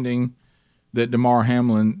pretending that Damar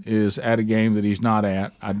Hamlin is at a game that he's not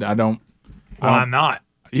at. I don't. Why not?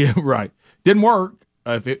 Yeah, right. Didn't work.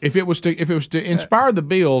 If it was to inspire the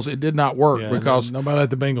Bills, it did not work because nobody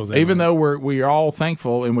let the Bengals. Even though we are all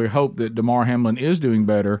thankful and we hope that Damar Hamlin is doing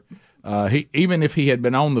better. Even if he had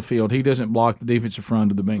been on the field, he doesn't block the defensive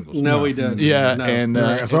front of the Bengals. No, he doesn't. Yeah, no.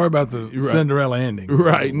 and sorry about the Cinderella ending.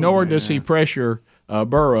 Right. Nor does he pressure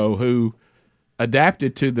Burrow, who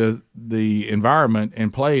adapted to the environment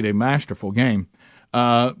and played a masterful game.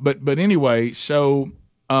 But anyway, so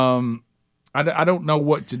I don't know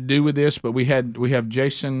what to do with this, but we have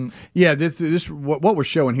Jason. Yeah, this what we're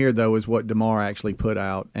showing here though is what Damar actually put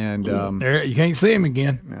out, and there you can't see him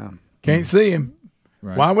again. Yeah. Can't see him.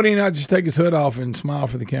 Right. Why would he not just take his hood off and smile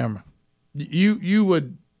for the camera? You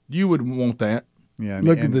would want that. Yeah,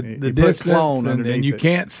 look at the distance, and you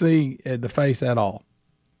can't see the face at all.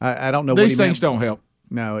 I don't know. These things don't help.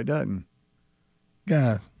 No, it doesn't.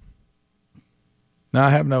 Guys, now I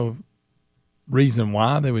have no reason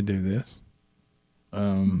why they would do this.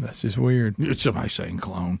 That's just weird. It's somebody saying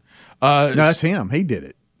clone. No, that's him. He did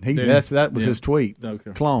it. That was his tweet. Okay.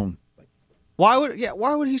 Clone. Why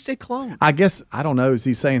would he say clone? I guess I don't know. Is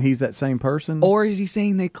he saying he's that same person, or is he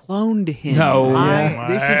saying they cloned him? No,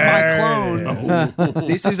 this is my clone.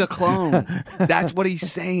 This is a clone. That's what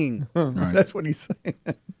he's saying. Right. That's what he's saying.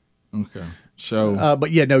 Okay. So,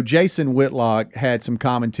 but yeah, no. Jason Whitlock had some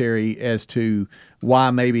commentary as to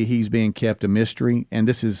why maybe he's being kept a mystery, and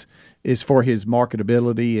this is for his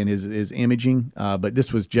marketability and his imaging. But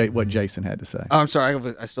this was what Jason had to say. Oh, I'm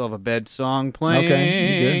sorry. I still have a bed song playing.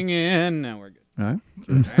 Okay, and now we're good. All right.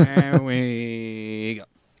 There we go.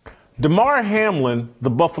 Damar Hamlin,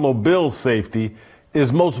 the Buffalo Bills safety,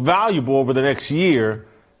 is most valuable over the next year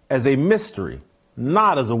as a mystery,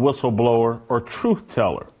 not as a whistleblower or truth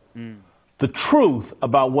teller. The truth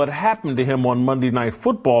about what happened to him on Monday Night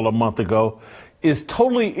Football a month ago is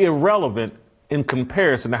totally irrelevant in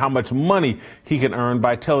comparison to how much money he can earn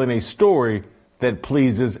by telling a story that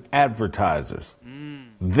pleases advertisers.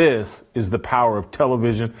 This is the power of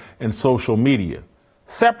television and social media.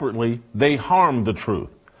 Separately, they harm the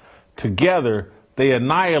truth. Together, they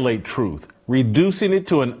annihilate truth, reducing it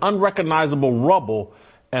to an unrecognizable rubble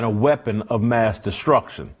and a weapon of mass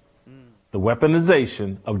destruction. The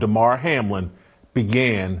weaponization of Damar Hamlin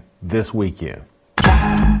began this weekend.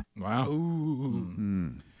 Wow.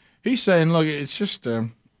 He's saying, look, it's just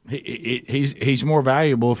he's more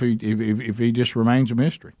valuable if he just remains a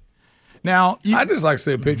mystery. Now, I just like to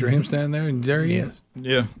see a picture of him standing there, and there he is.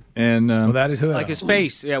 Yeah, and without his hood, like his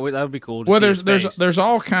face. Yeah, that would be cool. To well, see his face. there's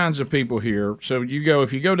all kinds of people here. So if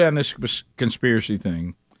you go down this conspiracy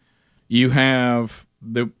thing, you have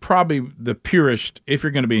probably the purest. If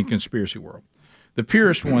you're going to be in conspiracy world, the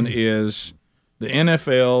purest one is the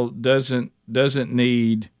NFL doesn't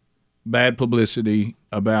need bad publicity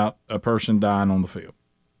about a person dying on the field.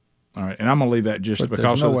 All right, and I'm going to leave that just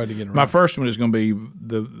because my first one is going to be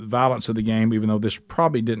the violence of the game, even though this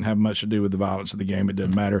probably didn't have much to do with the violence of the game. It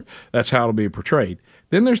doesn't matter. That's how it'll be portrayed.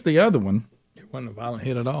 Then there's the other one. It wasn't a violent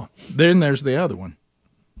hit at all. Then there's the other one.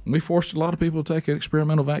 We forced a lot of people to take an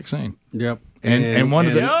experimental vaccine. Yep. And one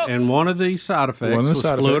of the side effects was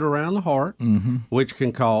fluid around the heart, which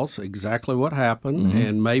can cause exactly what happened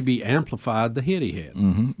and maybe amplified the hit he had.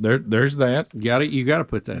 There's that. You got to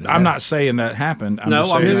put that in. I'm not saying that happened. I'm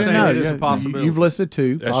just saying it is a possibility. You've listed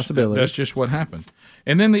two possibilities. That's just what happened.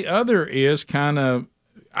 And then the other is kind of,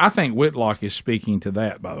 I think Whitlock is speaking to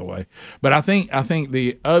that, by the way. But I think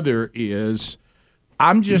the other is,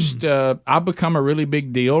 I'm just I've become a really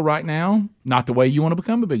big deal right now. Not the way you want to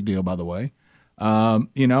become a big deal, by the way.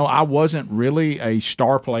 I wasn't really a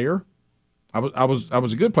star player. I was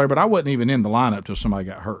a good player, but I wasn't even in the lineup till somebody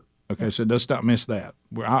got hurt. Okay, so let's not miss that.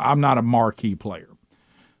 I'm not a marquee player,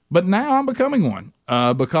 but now I'm becoming one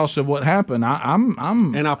because of what happened.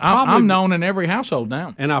 I'm known in every household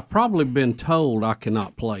now, and I've probably been told I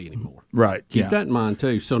cannot play anymore. Right. Keep that in mind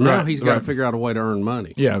too. So now he's got to figure out a way to earn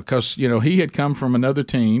money. Yeah, because he had come from another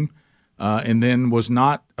team, and then was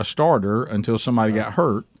not a starter until somebody got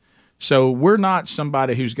hurt. So we're not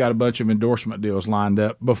somebody who's got a bunch of endorsement deals lined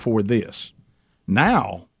up before this.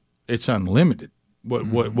 Now it's unlimited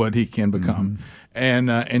what he can become,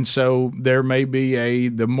 and so there may be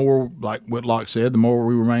the more, like Whitlock said, the more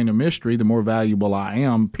we remain a mystery, the more valuable I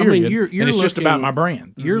am. Period. I mean, and it's just about my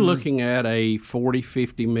brand. You're looking at a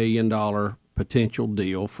 $40-50 million potential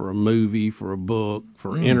deal for a movie, for a book,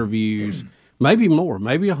 for interviews, maybe more,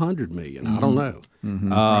 maybe $100 million. I don't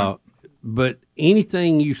know. But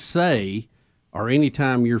anything you say or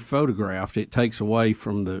anytime you're photographed, it takes away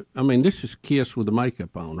from the. I mean, this is Kiss with the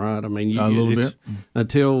makeup on, right? I mean, a little bit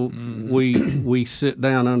until we sit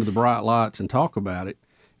down under the bright lights and talk about it.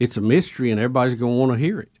 It's a mystery, and everybody's going to want to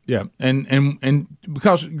hear it. Yeah, and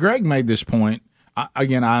because Greg made this point.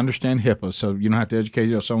 Again, I understand HIPAA, so you don't have to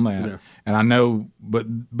educate us on that. Yeah. And I know, but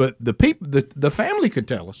the people, the family could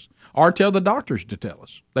tell us, or tell the doctors to tell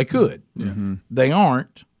us. They could. They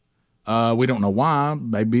aren't. We don't know why.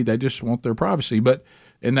 Maybe they just want their privacy,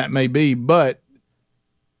 and that may be. But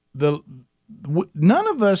none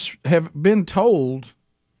of us have been told.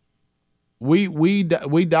 We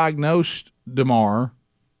diagnosed Damar,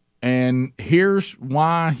 and here's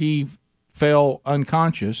why he fell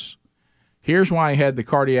unconscious. Here's why he had the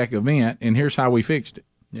cardiac event, and here's how we fixed it.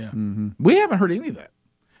 Yeah, we haven't heard any of that.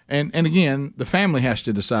 And again, the family has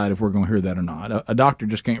to decide if we're going to hear that or not. A doctor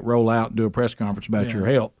just can't roll out and do a press conference about your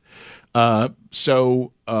health.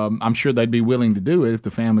 So I'm sure they'd be willing to do it if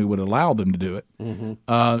the family would allow them to do it.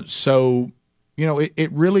 So,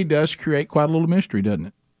 it really does create quite a little mystery, doesn't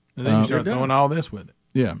it? And then you start throwing all this with it.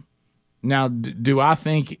 Yeah. Now, do I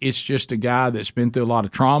think it's just a guy that's been through a lot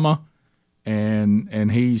of trauma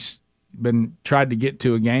and he's tried to get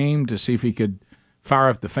to a game to see if he could fire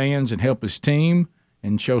up the fans and help his team?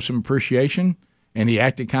 and show some appreciation, and he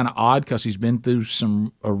acted kind of odd because he's been through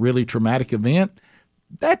a really traumatic event,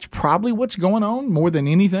 that's probably what's going on more than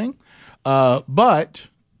anything. But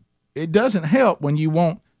it doesn't help when you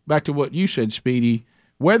want, back to what you said, Speedy,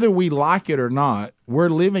 whether we like it or not, we're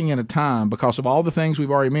living in a time, because of all the things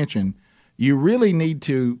we've already mentioned, you really need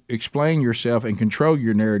to explain yourself and control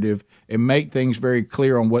your narrative and make things very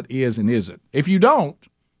clear on what is and isn't. If you don't,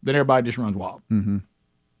 then everybody just runs wild. Mm-hmm.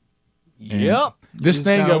 Yep. This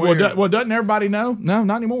thing, well, doesn't everybody know? No,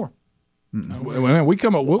 not anymore. We'll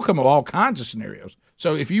come up with all kinds of scenarios.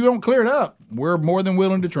 So if you don't clear it up, we're more than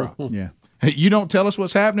willing to try. Yeah. You don't tell us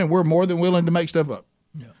what's happening, we're more than willing to make stuff up.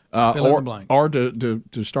 Or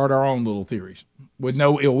to start our own little theories with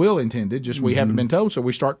no ill will intended, just we haven't been told, so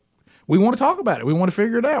we want to talk about it. We want to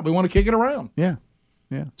figure it out. We want to kick it around. Yeah.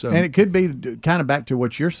 Yeah. So, and it could be kind of back to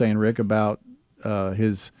what you're saying, Rick, about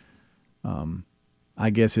his I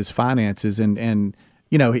guess his finances and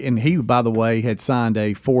you know, and he, by the way, had signed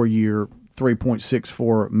a 4-year,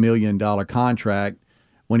 $3.64 million contract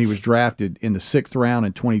when he was drafted in the 6th round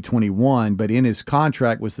in 2021. But in his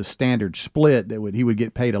contract was the standard split that he would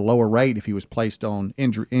get paid a lower rate if he was placed on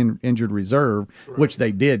injured reserve, which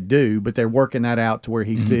they did do. But they're working that out to where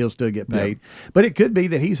he still get paid. Yeah. But it could be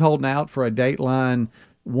that he's holding out for a Dateline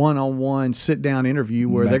one-on-one sit-down interview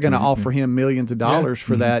where they're going to offer him millions of dollars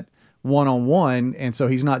for that one-on-one, and so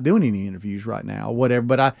he's not doing any interviews right now, whatever.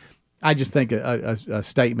 But I just think a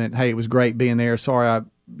statement, hey, it was great being there. Sorry I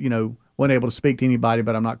wasn't able to speak to anybody,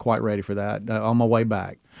 but I'm not quite ready for that. On my way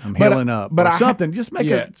back, I'm healing up. But something, just make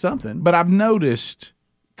it something. But I've noticed,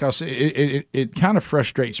 because it kind of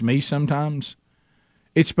frustrates me sometimes,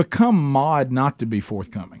 it's become mod not to be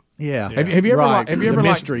forthcoming. Yeah. Have you ever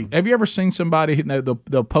mystery? Have you ever seen somebody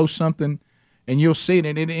they'll post something and you'll see it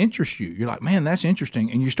and it interests you? You're like, man, that's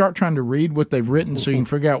interesting, and you start trying to read what they've written so you can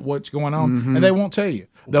figure out what's going on, and they won't tell you.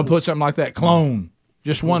 They'll put something like that, clone,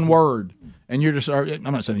 just one word, and you're just, I'm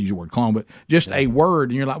not saying use the word clone, but just a word,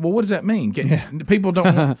 and you're like, well, what does that mean? People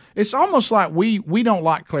don't. It's almost like we don't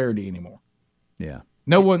like clarity anymore. Yeah.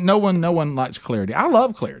 No one likes clarity. I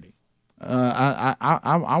love clarity. I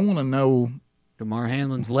want to know. Damar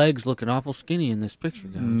Hamlin's legs looking awful skinny in this picture,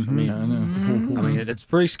 guys. I mean, it's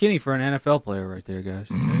pretty skinny for an NFL player right there, guys.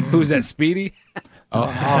 Who's that, Speedy?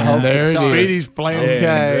 There Speedy's playing.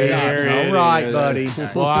 Okay, all right, buddy.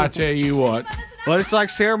 Well, I tell you what. Well, it's like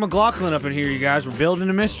Sarah McLachlan up in here, you guys. We're building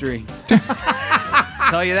a mystery.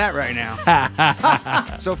 Tell you that right now.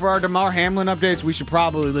 So for our Damar Hamlin updates, we should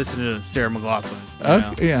probably listen to Sarah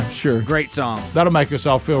McLachlan. Yeah, sure. Great song. That'll make us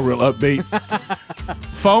all feel real upbeat.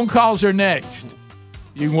 Phone calls are next.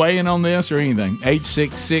 You can weigh in on this or anything.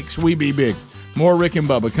 866 We Be Big. More Rick and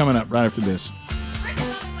Bubba coming up right after this.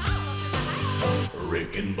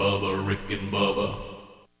 Rick and Bubba, Rick and Bubba.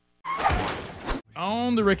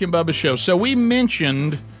 On the Rick and Bubba show. So we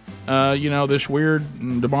mentioned, this weird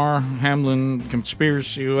Damar Hamlin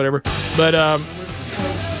conspiracy or whatever. But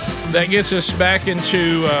that gets us back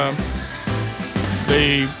into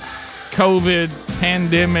the COVID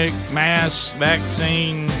pandemic, mass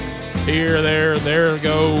vaccine, here, there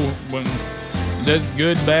go, when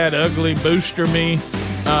good, bad, ugly, booster me,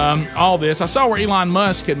 all this. I saw where Elon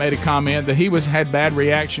Musk had made a comment that he had bad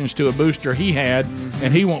reactions to a booster he had,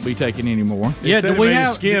 and he won't be taking anymore. Yeah, do we have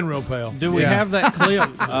his skin real pale? Do we have that clip?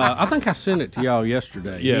 I think I sent it to y'all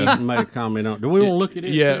yesterday. Yeah, he made a comment on it. Do we want to look at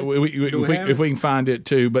it? Yeah, if we can find it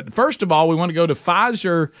too. But first of all, we want to go to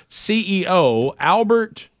Pfizer CEO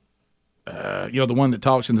Albert. The one that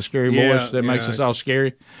talks in the scary voice that makes us all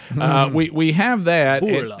scary. We have that,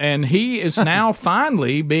 and he is now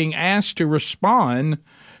finally being asked to respond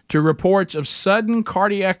to reports of sudden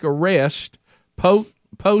cardiac arrest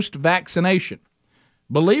post-vaccination.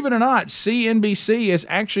 Believe it or not, CNBC is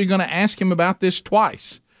actually going to ask him about this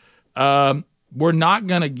twice. We're not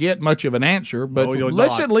going to get much of an answer, but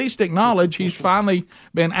let's at least acknowledge he's finally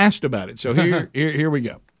been asked about it. So here we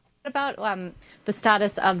go. What about the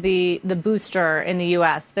status of the booster in the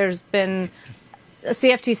U.S.? There's been a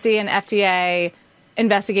CFTC and FDA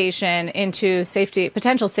investigation into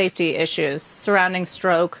potential safety issues surrounding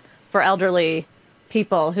stroke for elderly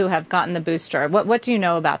people who have gotten the booster. What do you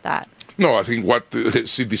know about that? No, I think what the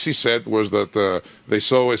CDC said was that they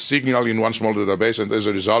saw a signal in one small database, and as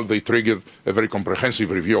a result, they triggered a very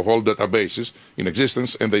comprehensive review of all databases in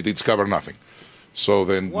existence, and they discovered nothing. So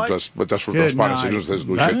then, just for transparency reasons,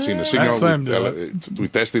 we had seen a signal. We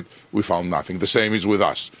tested, we found nothing. The same is with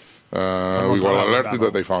us. We were alerted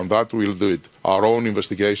that they found that. We'll do it our own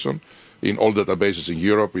investigation in all databases in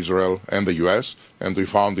Europe, Israel, and the U.S., and we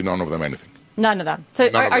found in none of them anything. None of them. So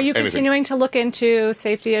are you continuing to look into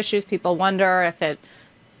safety issues? People wonder if it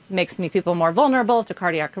makes people more vulnerable to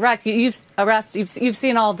cardiac arrest. You've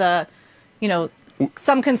seen all the,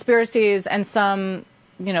 some conspiracies and some,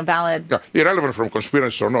 valid. Yeah, irrelevant from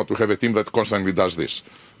conspiracy or not, we have a team that constantly does this.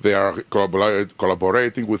 They are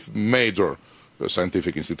collaborating with major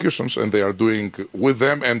scientific institutions, and they are doing with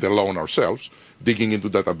them and alone ourselves, digging into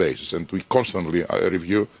databases, and we constantly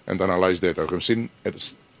review and analyze data. We have seen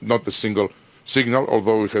not a single signal,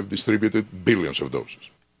 although we have distributed billions of doses.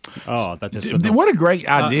 Oh, that is what a great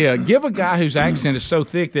idea! Give a guy whose accent is so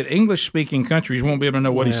thick that English-speaking countries won't be able to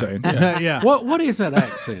know what he's saying. Yeah. What is that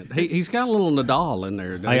accent? He's got a little Nadal in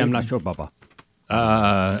there. I am not sure, Bubba.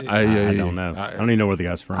 I don't know. I don't even know where the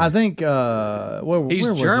guy's from. I think he's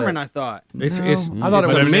where German. was I thought. I thought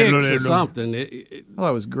it was a mix or something. it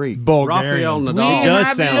was Greek. Rafael Nadal. It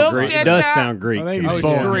does sound Greek. It does sound Greek.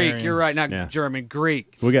 It's Greek. You're right. Not German.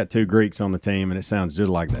 Greek. We got 2 Greeks on the team, and it sounds just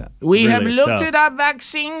like that. We Really, have it's looked tough. at our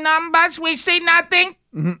vaccine numbers. We see nothing.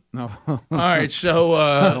 No. All right, so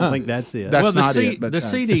I don't think that's it. That's well, not it. But the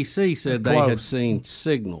CDC said they close. had seen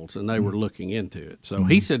signals and they were looking into it. So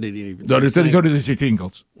he said he didn't even see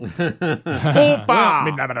tingles. Oopa!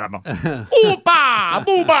 Oopa!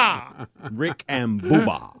 Booba! Rick and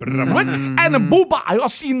Booba. Rick and Booba. I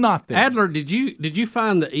see nothing. Adler, did you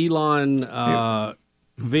find the Elon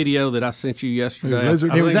video that I sent you yesterday?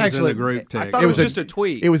 It was actually in the group text. I thought it was just a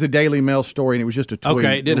tweet. It was a Daily Mail story, and it was just a tweet.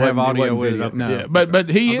 Okay, it didn't have audio with it. Okay. No. Yeah, but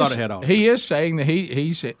he I thought it had audio. he is saying that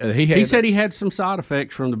he said he had some side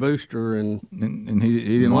effects from the booster and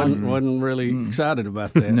he didn't wasn't really excited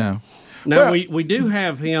about that. No. Now Well, we do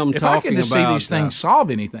have him if talking I could just see about these things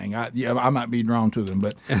solve anything, I might be drawn to them.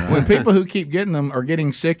 But when people who keep getting them are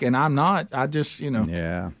getting sick and I'm not, I just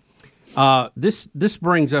Yeah. This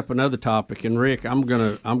brings up another topic, and Rick, I'm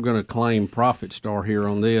gonna claim Profit Star here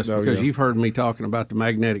on this because you've heard me talking about the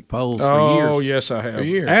magnetic poles for years. Oh yes, I have. For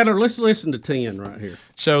years. Adler, let's listen to 10 right here.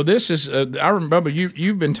 So this is I remember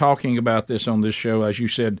you've been talking about this on this show, as you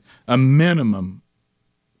said, a minimum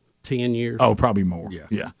 10 years. Oh, probably more.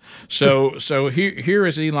 Yeah. So here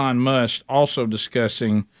is Elon Musk also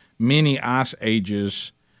discussing many ice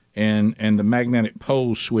ages and the magnetic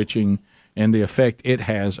pole switching and the effect it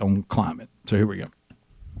has on climate. So here we go.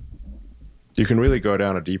 You can really go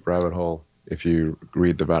down a deep rabbit hole if you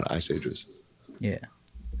read about ice ages. Yeah.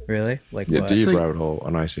 Really? Like yeah, what? deep rabbit hole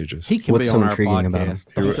on ice ages. He can What's be so on our intriguing about him?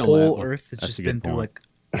 podcast. The whole Earth has just been through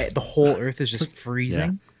the whole Earth is just freezing.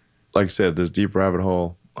 Yeah. Like I said, there's deep rabbit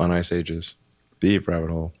hole on ice ages. Deep rabbit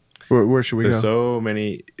hole. Where should we there's go? so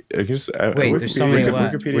many. Wait, there's so many.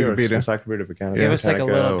 Wikipedia or Encyclopedia of Canada. Give us like a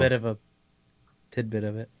little bit of a tidbit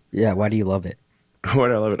of it. Yeah, why do you love it? Why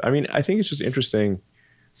do I love it? I mean, I think it's just interesting.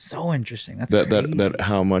 So interesting. That's that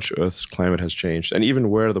how much Earth's climate has changed, and even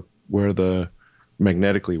where the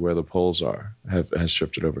magnetically where the poles are has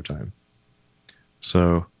shifted over time.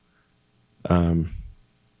 So,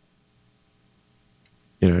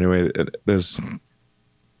 anyway, there's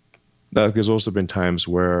also been times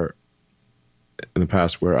where in the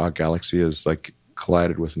past where our galaxy has like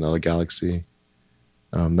collided with another galaxy.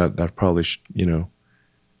 That probably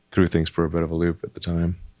threw things for a bit of a loop at the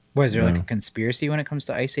time. Was there like a conspiracy when it comes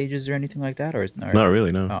to ice ages or anything like that, or not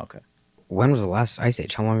really? No. Oh, okay. When was the last ice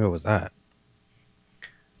age? How long ago was that?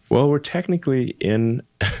 Well, we're technically in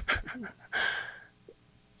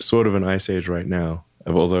sort of an ice age right now,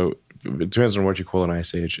 although it depends on what you call an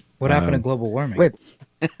ice age. What happened to global warming? Wait.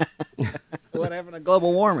 What happened to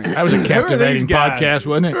global warming? That was a captivating podcast,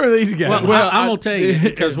 wasn't it? Who are these guys? Well, I'm gonna tell you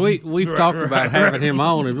because we've talked about having him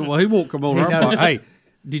on, and well, he won't come on our podcast. Hey,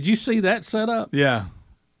 did you see that setup? Yeah.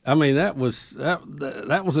 I mean, that was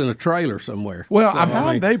in a trailer somewhere. Well,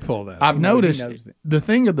 how did they pull that? I've noticed the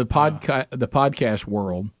thing of the podcast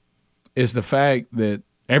world is the fact that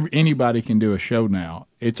anybody can do a show now.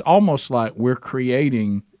 It's almost like we're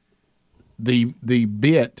creating the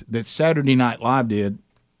bit that Saturday Night Live did,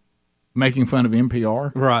 making fun of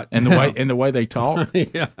NPR, right? And the way they talk.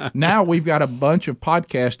 Yeah. Now we've got a bunch of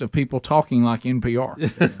podcasts of people talking like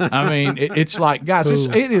NPR. I mean, it's like, guys,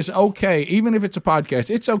 it is okay, even if it's a podcast.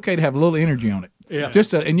 It's okay to have a little energy on it. Yeah.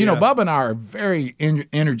 Bubba and I are very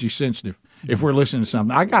energy sensitive. If we're listening to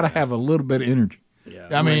something, I got to have a little bit of energy. Yeah.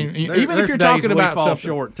 I mean, even if you're talking about fall something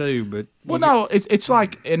short too, but no, it's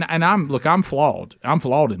like, and I'm flawed. I'm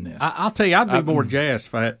flawed in this. I'll tell you, I'd be more jazzed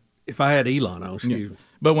if I had Elon on. Excuse me.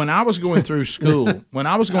 But when I was going through school,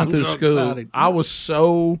 excited. I was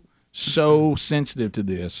so sensitive to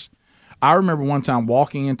this. I remember one time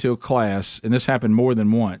walking into a class, and this happened more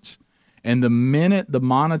than once, and the minute the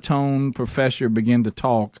monotone professor began to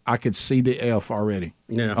talk, I could see the F already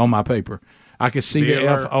on my paper. I could see the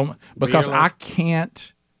F because I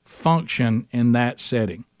can't function in that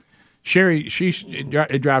setting. Sherry,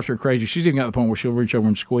 it drives her crazy. She's even got to the point where she'll reach over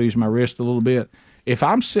and squeeze my wrist a little bit. If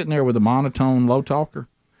I'm sitting there with a monotone low talker,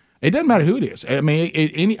 it doesn't matter who it is. I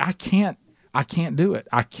mean, I can't do it.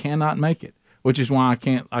 I cannot make it, which is why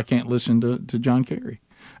I can't listen to John Kerry.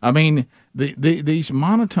 I mean, these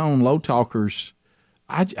monotone low talkers.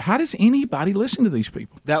 How does anybody listen to these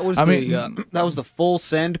people? That was the Full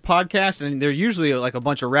Send podcast, and they're usually like a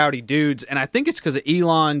bunch of rowdy dudes. And I think it's because of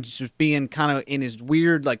Elon just being kind of in his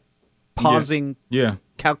weird, like pausing,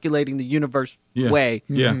 calculating the universe way.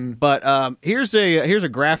 Yeah. But here's a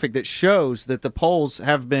graphic that shows that the poles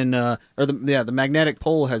have been, the magnetic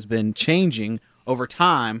pole has been changing over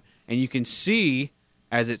time, and you can see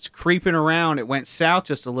as it's creeping around, it went south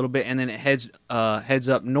just a little bit, and then it heads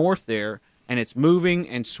up north there. And it's moving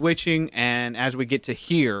and switching, and as we get to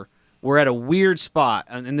here, we're at a weird spot.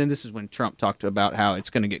 And then this is when Trump talked about how it's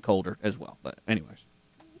going to get colder as well. But anyways.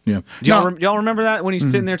 Yeah. Do y'all remember that when he's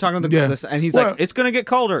sitting there talking to the and he's like, it's going to get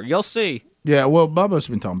colder. You'll see. Yeah, well, Bubba's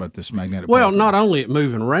been talking about this magnetic pole. Well, not only it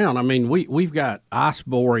moving around, I mean, we've got ice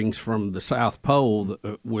borings from the South Pole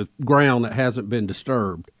with ground that hasn't been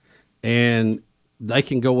disturbed. And they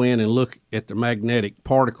can go in and look at the magnetic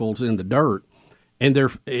particles in the dirt. And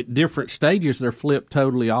they're at different stages, they're flipped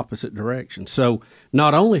totally opposite directions. So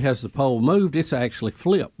not only has the pole moved, it's actually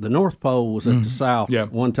flipped. The North Pole was at the south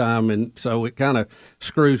one time, and so it kind of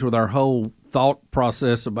screws with our whole thought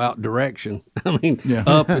process about direction. I mean,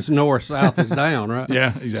 up is north, south is down, right? Yeah,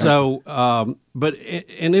 exactly. So,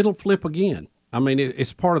 and it'll flip again. I mean,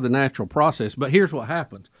 it's part of the natural process. But here's what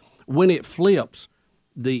happens. When it flips,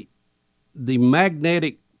 the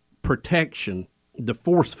magnetic protection, the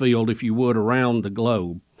force field, if you would, around the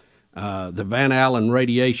globe, the Van Allen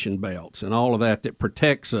radiation belts and all of that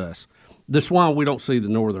protects us. That's why we don't see the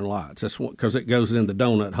northern lights. That's because it goes in the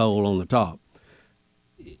donut hole on the top.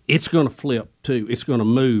 It's going to flip, too. It's going to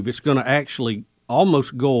move. It's going to actually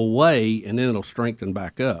almost go away, and then it'll strengthen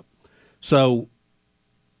back up. So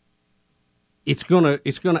it's going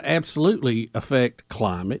to absolutely affect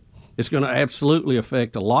climate. It's going to absolutely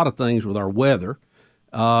affect a lot of things with our weather.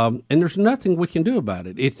 And there's nothing we can do about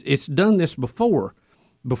it. It's done this before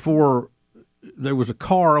there was a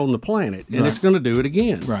car on the planet, and it's going to do it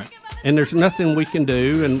again. Right. And there's nothing we can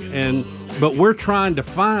do, but we're trying to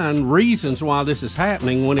find reasons why this is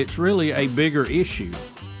happening when it's really a bigger issue.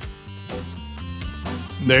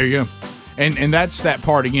 There you go. And that's that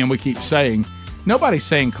part again we keep saying. Nobody's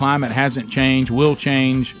saying climate hasn't changed, will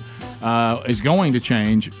change, is going to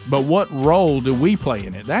change, but what role do we play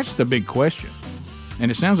in it? That's the big question. And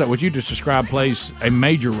it sounds like what you just described plays a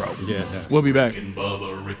major role. Yeah, it does. We'll be back. Rick and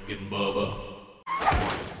Bubba, Rick and Bubba.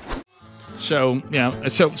 So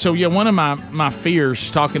one of my fears,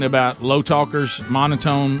 talking about low talkers,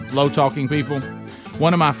 monotone, low talking people,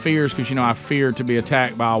 one of my fears, because I fear to be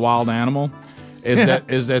attacked by a wild animal, is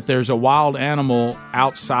that there's a wild animal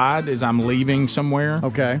outside as I'm leaving somewhere.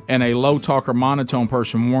 Okay. And a low talker monotone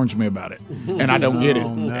person warns me about it, and I don't get it,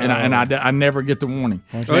 no. and I never get the warning.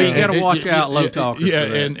 Well, you got to watch out, low talkers. Yeah,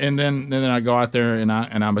 and then I go out there and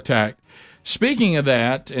I'm attacked. Speaking of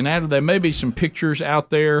that, and there may be some pictures out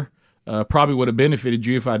there. Probably would have benefited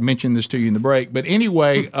you if I'd mentioned this to you in the break. But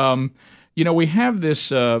anyway, we have this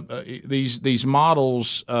these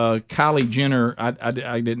models. Kylie Jenner, I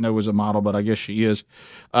didn't know was a model, but I guess she is.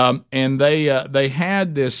 And they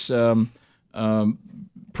had this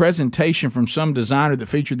presentation from some designer that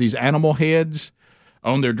featured these animal heads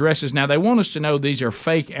on their dresses. Now they want us to know these are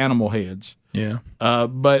fake animal heads. Yeah.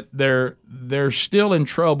 But they're still in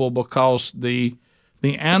trouble because the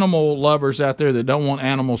animal lovers out there that don't want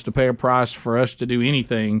animals to pay a price for us to do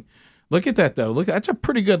anything. Look at that, though. Look, that's a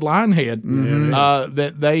pretty good line head.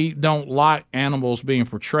 That they don't like animals being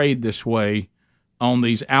portrayed this way on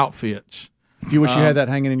these outfits. Do you wish you had that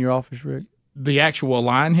hanging in your office, Rick? The actual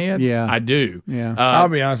line head? Yeah. I do. Yeah. I'll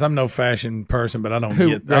be honest, I'm no fashion person, but I don't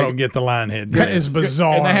get the line head. That is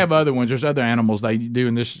bizarre. And they have other ones. There's other animals they do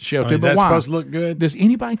in this show, too. Is but that why? supposed to look good? Does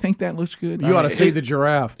anybody think that looks good? You ought to see the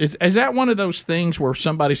giraffe. Is that one of those things where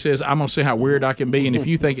somebody says, I'm going to see how weird I can be, and if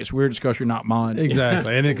you think it's weird, it's because you're not mine?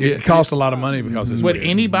 Exactly. And it costs a lot of money because it's Would weird.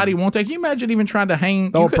 anybody want that? Can you imagine even trying to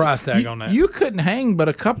hang? Throw a price tag on that. You couldn't hang but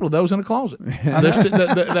a couple of those in a closet.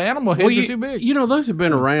 The animal heads are too big. Those have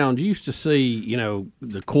been around. You used to see,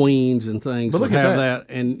 the queens and things But look would at have that,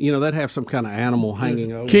 and they'd have some kind of animal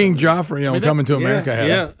hanging over. King Joffrey on Coming to America had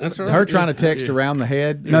it. That's right. Her trying to text around the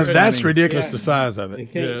head. No, that's ridiculous. The size of You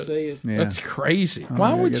it. can't see it. Yeah. That's crazy.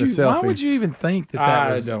 Why would you even think that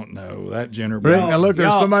I was? don't know. That Jenner. Now look,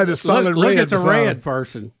 there's somebody that's solid Look red. at the beside red him.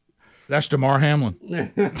 person. That's DeMar Hamlin.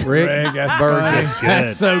 Rick Greg, that's Burgess. good.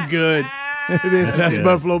 That's so good. It is. That's good.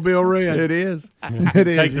 Buffalo Bill Red. It is. It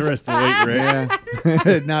is. Take the rest of the week, Rick.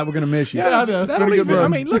 Yeah. Now we're gonna miss you. Yeah, I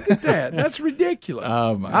mean, look at that. That's ridiculous.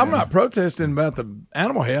 Oh, my I'm God. not protesting about the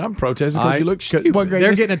animal head. I'm protesting because you look stupid. Well,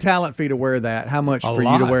 they're getting a talent fee to wear that. How much for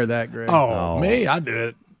you to wear that, Greg? Oh, me? I do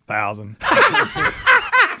it 1,000.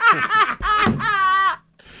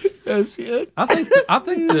 That's it. I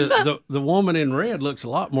think the woman in red looks a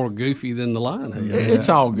lot more goofy than the lion head. It's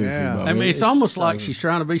all goofy. Yeah. Bubba. I mean, it's almost like she's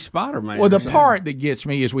trying to be Spider-Man. Well, the or something. part that gets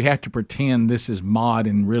me is we have to pretend this is mod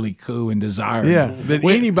and really cool and desirable. Yeah, that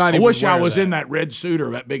anybody I would wish I wear was that. in that red suit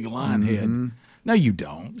or that big lion head. No, you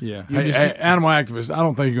don't. Yeah. You just- Animal activists, I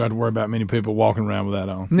don't think you're going to have to worry about many people walking around with that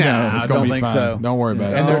on. No, it's I gonna don't be think fine. so. Don't worry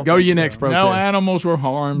about Yeah. it. Go to your next protest. No animals were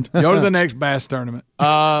harmed. Go to the next bass tournament.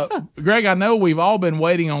 Greg, I know we've all been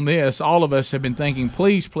waiting on this. All of us have been thinking,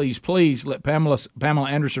 please, please, please let Pamela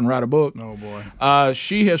Anderson write a book. Oh, boy.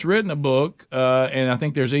 She has written a book, and I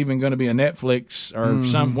think there's even going to be a Netflix or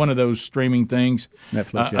one of those streaming things,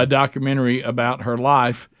 Netflix, yeah. a documentary about her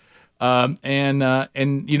life. And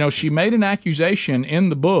you know, she made an accusation in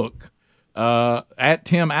the book at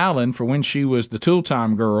Tim Allen for when she was the Tool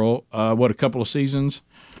Time girl, a couple of seasons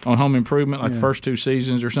on Home Improvement, like the first 2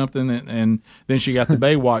 seasons or something, and then she got the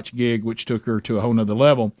Baywatch gig, which took her to a whole nother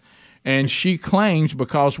level. And she claims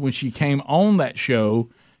because when she came on that show,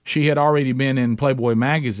 she had already been in Playboy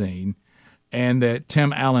magazine, and that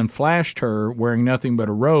Tim Allen flashed her wearing nothing but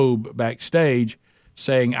a robe backstage,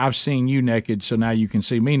 saying, "I've seen you naked, so now you can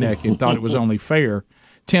see me naked," thought it was only fair.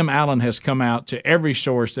 Tim Allen has come out to every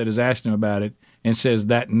source that has asked him about it and says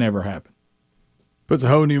that never happened. Puts a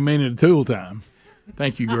whole new meaning to Tool Time.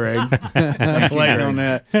 Thank you, Greg. Later on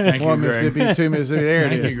that. Thank you, One Greg. Mississippi, 2 Mississippi. There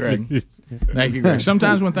it is. Thank you, Greg. Thank you, Greg.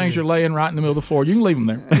 Sometimes when things are laying right in the middle of the floor, you can leave them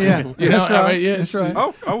there. Yeah, You know, that's right. I mean, yeah, That's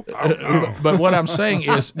right. But what I'm saying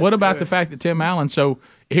is, what about the fact that Tim Allen? So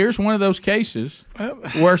here's one of those cases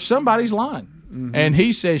where somebody's lying, and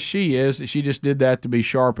he says she is. That she just did that to be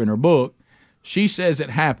sharp in her book. She says it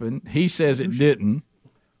happened. He says it didn't.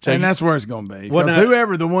 So And that's where it's going to be. Well, Because now-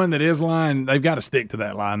 whoever the one that is lying, they've got to stick to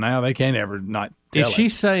that line now. They can't ever not tell Is she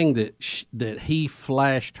it. saying that that he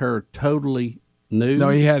flashed her totally nude? No,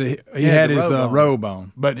 he had his robe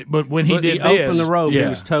on. But when he But did he this, opened the robe, yeah. he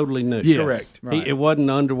was totally nude. Yes. Correct. He, it wasn't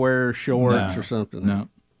underwear, shorts, or something. No.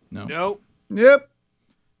 Nope. Yep.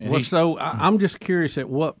 And Well, he- so I'm just curious at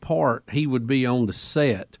what part he would be on the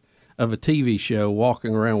set of a TV show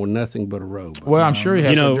walking around with nothing but a robe. Well, I'm sure he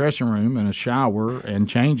has You know- a dressing room and a shower and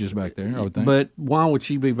changes back there, I would think. But why would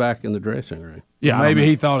she be back in the dressing room? yeah, I Maybe don't know.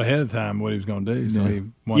 he thought ahead of time what he was going to do. So he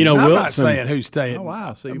wanted, You know, I'm not Wilson- saying who's staying. Oh,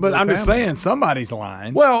 wow. So you but believe I'm just Pamela. saying somebody's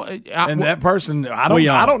lying. Well, and that person, I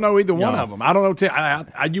don't know either one of them. I don't know.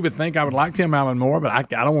 You would think I would like Tim Allen more, but I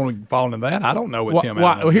don't want to fall into that. I don't know what Tim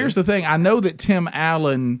Allen. Well, here's the thing. I know that Tim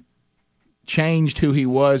Allen changed who he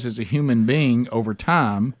was as a human being over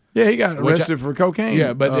time. Yeah, he got Which arrested for cocaine.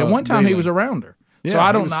 Yeah, but at one time he dealing. was around her. Yeah, So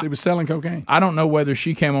I don't know. He was selling cocaine. I don't know whether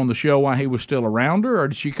she came on the show while he was still around her, or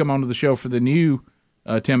did she come onto the show for the new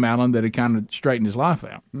Tim Allen that had kind of straightened his life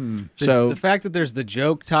out. So the fact that there's the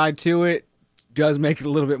joke tied to it does make it a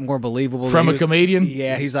little bit more believable. From He a was- comedian?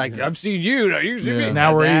 Yeah, he's like, I've seen you, now you see Yeah. me.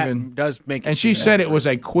 Now we're That even. Does make it And she seem said it awkward. was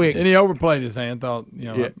a quick. And he overplayed his hand. Thought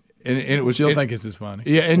Yeah, and it was. She'll think it's as funny.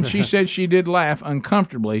 Yeah, and she said she did laugh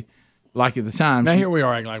uncomfortably, like at the time. Now She- here we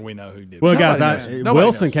are acting like we know who did. Well, it. guys, Nobody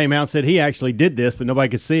Wilson knows. came out and said he actually did this, but nobody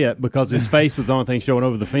could see it because his face was the only thing showing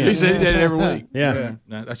over the fence. He said he did it every week. Yeah.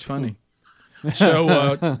 No, that's funny. So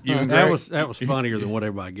you and Greg, that was funnier than what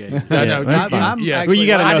everybody gave. I know. that's just- fine. yeah. Well, you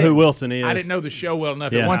got to I know who didn't- Wilson is. I didn't know the show well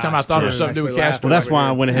enough. Yeah. At one time, I thought it was something to do with Castro. Well, that's why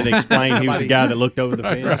I went ahead and explained he was the guy that looked over the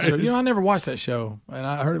fence. So, I never watched that show, and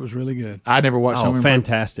I heard it was really good. I never watched. Oh, Home Improvement.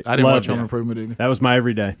 fantastic! I didn't Loved watch Home it. Improvement either. That was my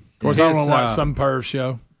everyday. Of course, I don't want to watch some perv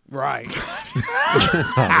show. Right.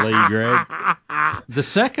 Golly, Greg. The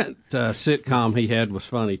second sitcom he had was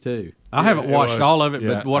funny too. I haven't watched was. all of it,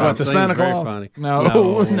 Yeah. but what What, I've the seen Santa is very Claus? funny.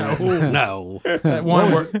 No. no. That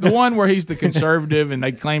one where, the one where he's the conservative and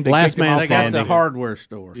they claim they Last kicked him Man off. They got the Standing. hardware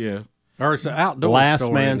store. Yeah. Or it's an outdoor Last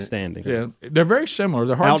store. Man isn't it? Standing. Yeah, they're very similar.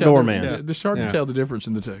 They're hard Outdoor to tell man. It's hard Yeah. to tell the difference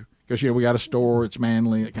in the two because we got a store. It's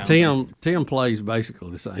manly. It kind of Tim plays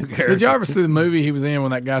basically the same character. Did y'all ever see the movie he was in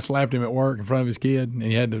when that guy slapped him at work in front of his kid, and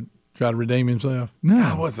he had to try to redeem himself? No.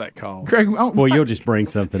 God, what's that called? Greg, Well, you'll just bring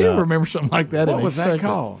something he'll up. remember something like that. What in was a that second.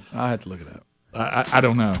 called? I have to look it up. I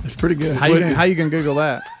don't know. It's pretty good. How you gonna Google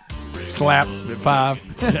that? Slap at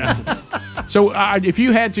 5. So if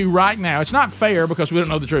you had to right now, it's not fair because we don't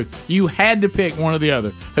know the truth. You had to pick one or the other.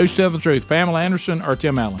 Who's telling the truth, Pamela Anderson or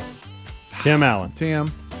Tim Allen? Tim Allen.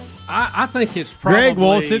 Tim. I think it's probably. Greg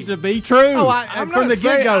wants it to be true. Oh, from the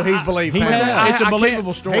get-go, he's believing it's a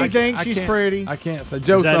believable story. He thinks she's pretty. I can't say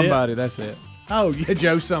Joe somebody. That's it. Oh, yeah,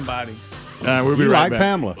 Joe somebody. We'll be right back.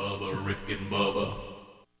 Pamela. Bubba, Rick and Bubba.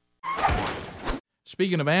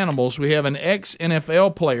 Speaking of animals, we have an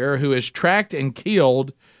ex-NFL player who has tracked and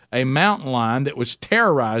killed a mountain lion that was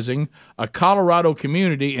terrorizing a Colorado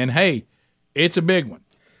community, and hey, it's a big one.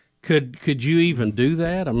 Could you even do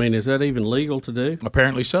that? I mean, is that even legal to do?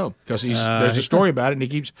 Apparently so, because there's a story about it, and he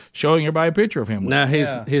keeps showing everybody a picture of him. Now,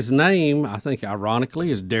 his name, I think,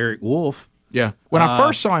 ironically, is Derek Wolfe. Yeah. When I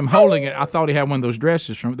first saw him holding it, I thought he had one of those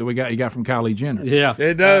dresses he got from Kylie Jenner. Yeah,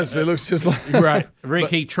 it does. It looks just like right. Rick,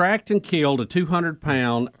 he tracked and killed a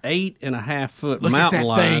 200-pound, 8.5-foot Look mountain at that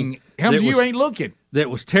lion. thing. How you ain't looking? That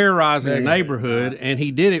was terrorizing the neighborhood, and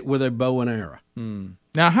he did it with a bow and arrow.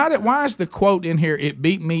 Now, why is the quote in here? It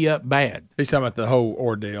beat me up bad. He's talking about the whole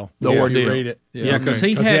ordeal. The ordeal. You read it. Yeah, because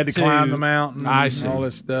he had to to climb the mountain. I see. All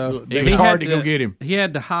this stuff. It was hard to go get him. He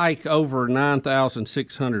had to hike over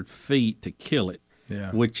 9,600 feet to kill it.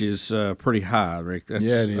 Yeah. Which is pretty high, Rick. It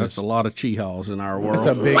is. That's a lot of cheehaws in our world. That's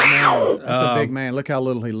a big man. That's a big man. Look how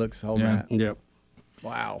little he looks holding that. Yep.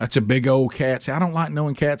 Wow. That's a big old cat. See, I don't like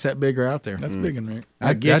knowing cats that big are out there. That's big, Rick.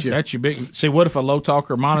 I get you. That's your big. See, what if a low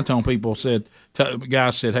talker, monotone people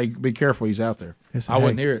guys said, "Hey, be careful, he's out there." I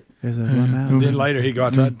wouldn't hear it. Then later he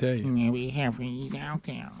got to try to tell you. Yeah, be careful, he's out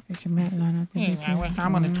there.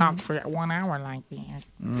 I'm going to talk for 1 hour like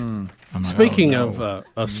this. Speaking of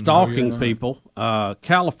stalking people,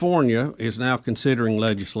 California is now considering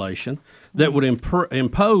legislation that would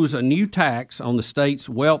impose a new tax on the state's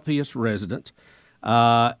wealthiest residents,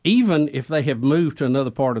 even if they have moved to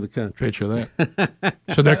another part of the country. Picture that.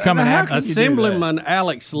 So they're coming after Assemblyman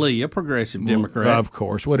Alex Lee, a progressive Democrat, of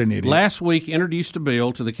course, what an idiot, last week introduced a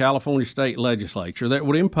bill to the California state legislature that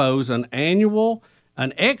would impose an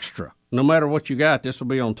extra, no matter what you got, this will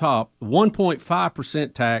be on top,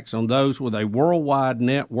 1.5% tax on those with a worldwide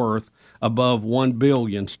net worth above $1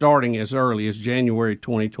 billion, starting as early as January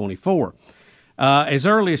 2024. As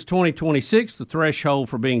early as 2026, the threshold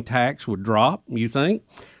for being taxed would drop, you think?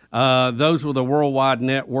 Those with a worldwide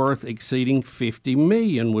net worth exceeding $50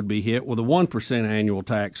 million would be hit with a 1% annual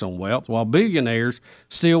tax on wealth, while billionaires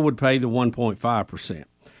still would pay the 1.5%.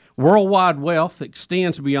 Worldwide wealth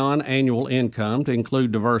extends beyond annual income to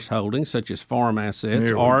include diverse holdings such as farm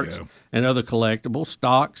assets, arts, and other collectibles,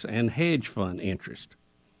 stocks, and hedge fund interest.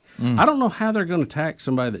 I don't know how they're going to tax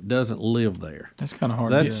somebody that doesn't live there. That's kind of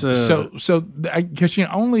hard. So because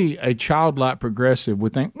only a childlike progressive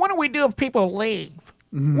would think, What do we do if people leave?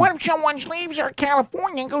 What if someone leaves our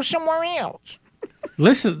California and goes somewhere else?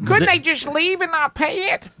 Listen, couldn't they just leave and not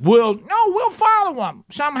pay it? We'll follow them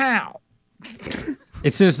somehow.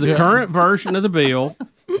 It says the current version of the bill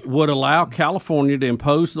would allow California to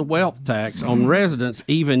impose the wealth tax on residents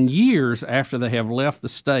even years after they have left the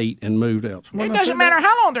state and moved elsewhere. It doesn't matter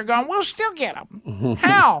how long they're gone. We'll still get them.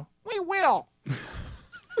 How? We will.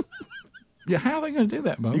 Yeah, how are they going to do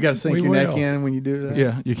that, Bo? You got to sink your neck in when you do that.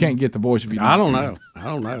 Yeah, you can't get the voice if you. I don't know.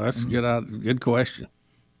 That's a good question.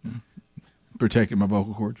 Protecting my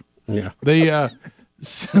vocal cords. Yeah. The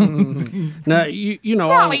now you know.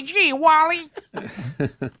 Wally, gee, Wally.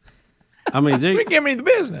 I mean, give me the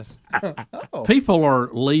business. People are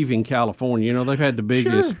leaving California. You know, they've had the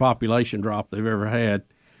biggest population drop they've ever had.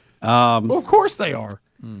 Well, of course they are.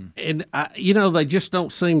 And, they just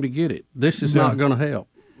don't seem to get it. This is not going to help.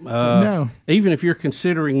 No. Even if you're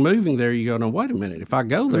considering moving there, you go, no, wait a minute. If I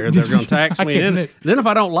go there, they're going to tax me. And then if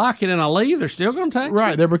I don't like it and I leave, they're still going to tax me.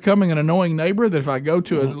 Right. They're becoming an annoying neighbor that if I go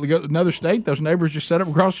to another state, those neighbors just set up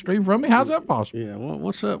across the street from me. How's that possible? Yeah, well,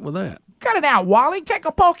 what's up with that? Cut it out, Wally. Take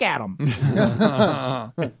a poke at them.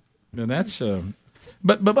 That's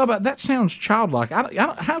but that sounds childlike. I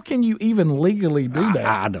don't, how can you even legally do that?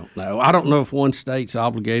 I don't know. I don't know if one state's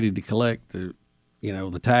obligated to collect the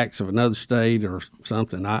tax of another state or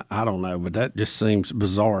something. I don't know, but that just seems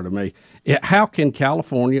bizarre to me. How can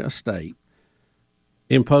California, a state,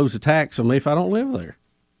 impose a tax on me if I don't live there?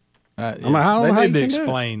 They need to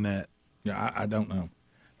explain that. Yeah, I don't know.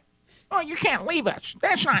 Oh, you can't leave us.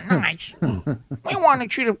 That's not nice. We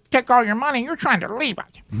wanted you to take all your money. You're trying to leave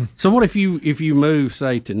us. So what if you move,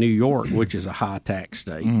 say, to New York, which is a high tax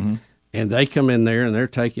state, and they come in there and they're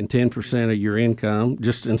taking 10% of your income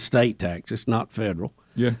just in state tax. It's not federal.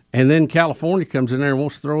 Yeah. And then California comes in there and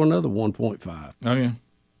wants to throw another 1.5. Oh, yeah.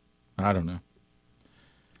 I don't know.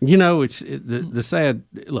 The sad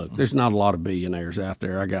look. There's not a lot of billionaires out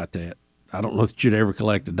there. I got that. I don't know that you'd ever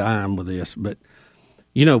collect a dime with this, but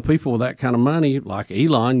people with that kind of money, like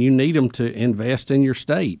Elon, you need them to invest in your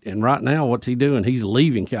state. And right now, what's he doing? He's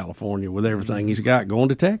leaving California with everything he's got, going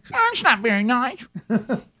to Texas. That's not very nice.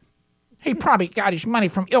 He probably got his money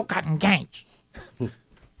from ill-gotten gains.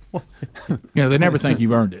 They never think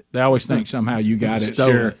you've earned it. They always think somehow you got it.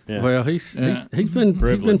 Sure. Yeah. Well, he's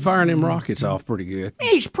been firing them rockets off pretty good.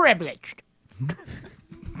 He's privileged.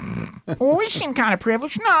 Well, we seem kind of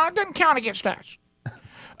privileged. No, it doesn't count against us.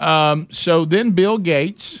 So then Bill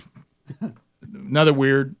Gates, another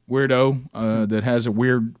weirdo that has a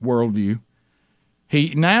weird worldview.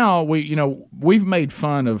 We've made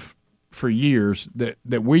fun of for years that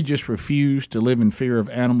we just refuse to live in fear of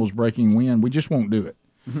animals breaking wind. We just won't do it.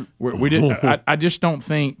 I just don't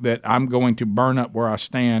think that I'm going to burn up where I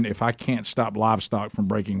stand if I can't stop livestock from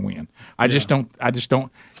breaking wind. I just don't.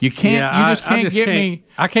 You can't. You just can't get me.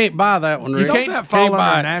 I can't buy that one. Rick. Don't that fall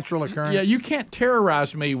under natural occurrence? Yeah, you can't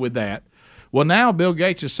terrorize me with that. Well, now Bill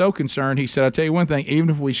Gates is so concerned. He said, "I'll tell you one thing.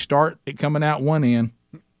 Even if we start it coming out one end,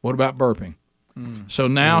 what about burping?" So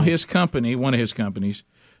now his company, one of his companies,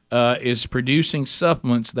 is producing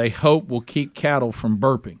supplements they hope will keep cattle from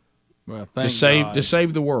burping. Well, to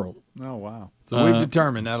save the world. Oh wow! So we've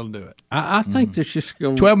determined that'll do it. I think that's just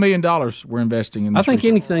going. $12 million we're investing in this. I think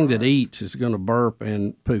research. Anything that eats is going to burp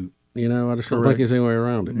and poop. I just don't think there's any way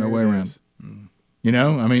around it. No way around it.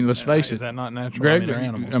 I mean, let's face it. Is that not natural? Greg, they're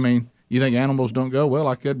animals. I mean, you think animals don't go? Well,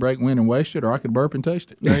 I could break wind and waste it, or I could burp and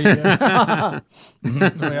taste it. There you go.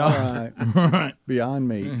 All right. Beyond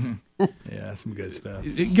me. Yeah, some good stuff.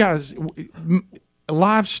 Guys,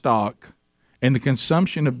 livestock and the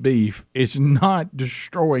consumption of beef is not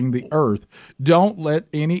destroying the earth. Don't let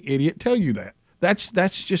any idiot tell you that.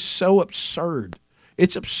 That's just so absurd.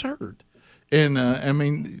 It's absurd. And I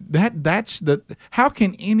mean that's the. How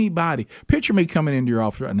can anybody picture me coming into your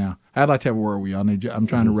office right now? I'd like to have a word with you. I'm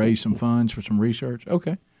trying to raise some funds for some research.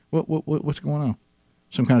 Okay, what's going on?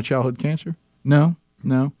 Some kind of childhood cancer? No.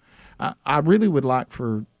 I really would like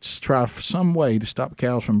to try some way to stop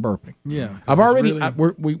cows from burping. Yeah, I've already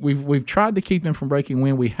we've tried to keep them from breaking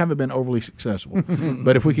wind. We haven't been overly successful.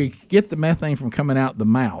 But if we could get the methane from coming out the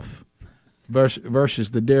mouth versus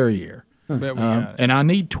the derriere, and I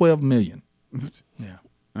need $12 million. Yeah.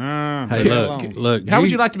 Hey, look. How would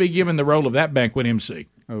you like to be given the role of that banquet MC?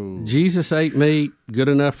 Jesus ate meat, good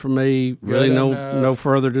enough for me. Really, no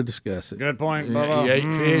further to discuss it. Good point. He ate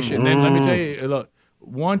fish, and then let me tell you, look.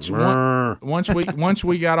 Once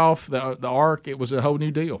we got off the ark, it was a whole new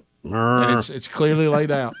deal, and it's clearly laid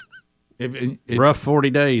out. Rough 40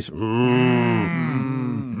 days.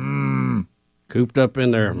 Cooped up in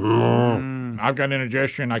there. I've got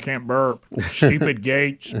indigestion. I can't burp. Stupid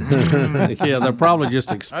Gates. Yeah, they'll probably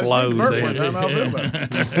just explode. Right.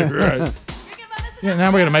 Yeah, now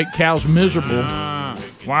we're going to make cows miserable. Why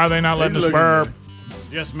are they not letting us burp?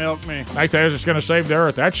 Just milk me. Like that, it's going to save the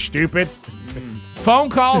earth. That's stupid. Phone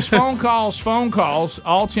calls.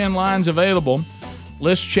 All 10 lines available.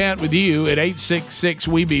 Let's chat with you at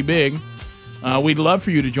 866-WE-BE-BIG. We'd love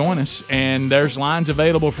for you to join us, and there's lines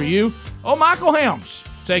available for you. Oh, Michael Helms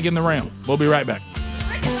taking the round. We'll be right back.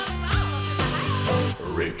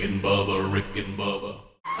 Rick and Bubba.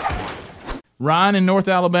 Ryan in North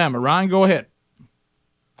Alabama. Ryan, go ahead.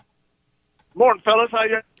 Morning, fellas. How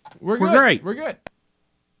you? We're great. We're good.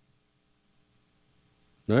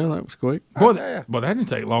 Well, that was quick. Boy, that didn't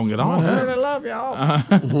take long at all. I love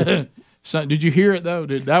y'all. So, did you hear it though?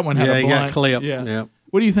 Did that one have a he blunt? got clipped. Yeah.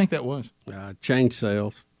 What do you think that was? Change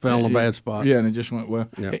sales. Fell in a bad spot. Yeah, and it just went well.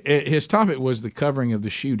 Yeah. His topic was the covering of the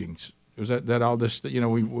shootings. Was that all this? We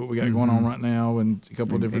got going on right now, and a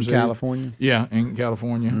couple of different in California. Yeah, in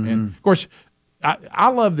California, and of course, I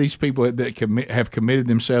love these people that have committed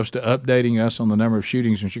themselves to updating us on the number of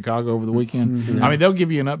shootings in Chicago over the weekend. Mm-hmm. I mean, they'll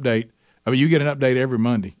give you an update. I mean, you get an update every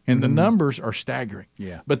Monday, and the numbers are staggering.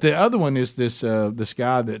 Yeah. But the other one is this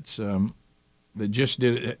guy that's that just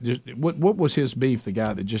did it. What was his beef? The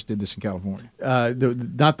guy that just did this in California.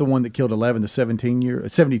 Not the one that killed 11, the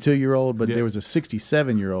 72-year-old, but there was a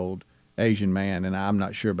 67-year-old Asian man, and I'm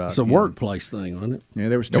not sure about. It's a workplace thing, wasn't it? Yeah,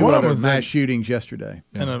 there was two other mass shootings yesterday.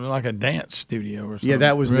 In like a dance studio or something. Yeah,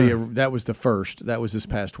 that was the first. That was this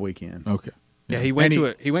past weekend. Okay. Yeah, he went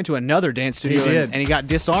to another dance studio and he got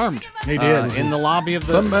disarmed. He did in the lobby of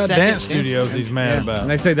the something about second dance studios. He's mad about. And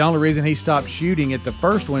they say the only reason he stopped shooting at the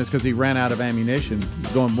first one is because he ran out of ammunition.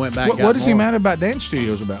 Went back. What is he mad about dance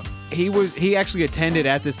studios about? He actually attended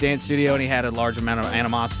at this dance studio and he had a large amount of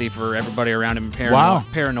animosity for everybody around him.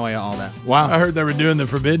 Paranoia, all that. Wow. I heard they were doing the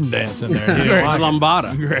forbidden dance in there.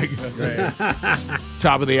 Lambada. Greg.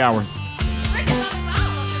 Top of the hour.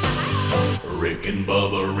 Rick and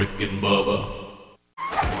Bubba.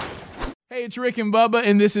 Hey, it's Rick and Bubba,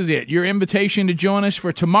 and this is it. Your invitation to join us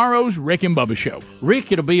for tomorrow's Rick and Bubba Show.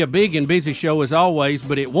 Rick, it'll be a big and busy show as always,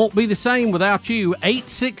 but it won't be the same without you.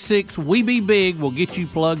 866-WE-BE-BIG will get you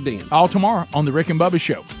plugged in. All tomorrow on the Rick and Bubba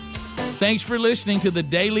Show. Thanks for listening to the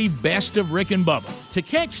daily Best of Rick and Bubba. To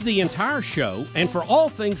catch the entire show and for all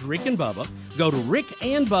things Rick and Bubba, go to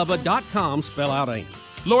rickandbubba.com, spell out AIM.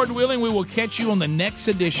 Lord willing, we will catch you on the next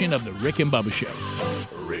edition of the Rick and Bubba Show.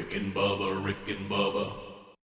 Rick and Bubba, Rick and Bubba.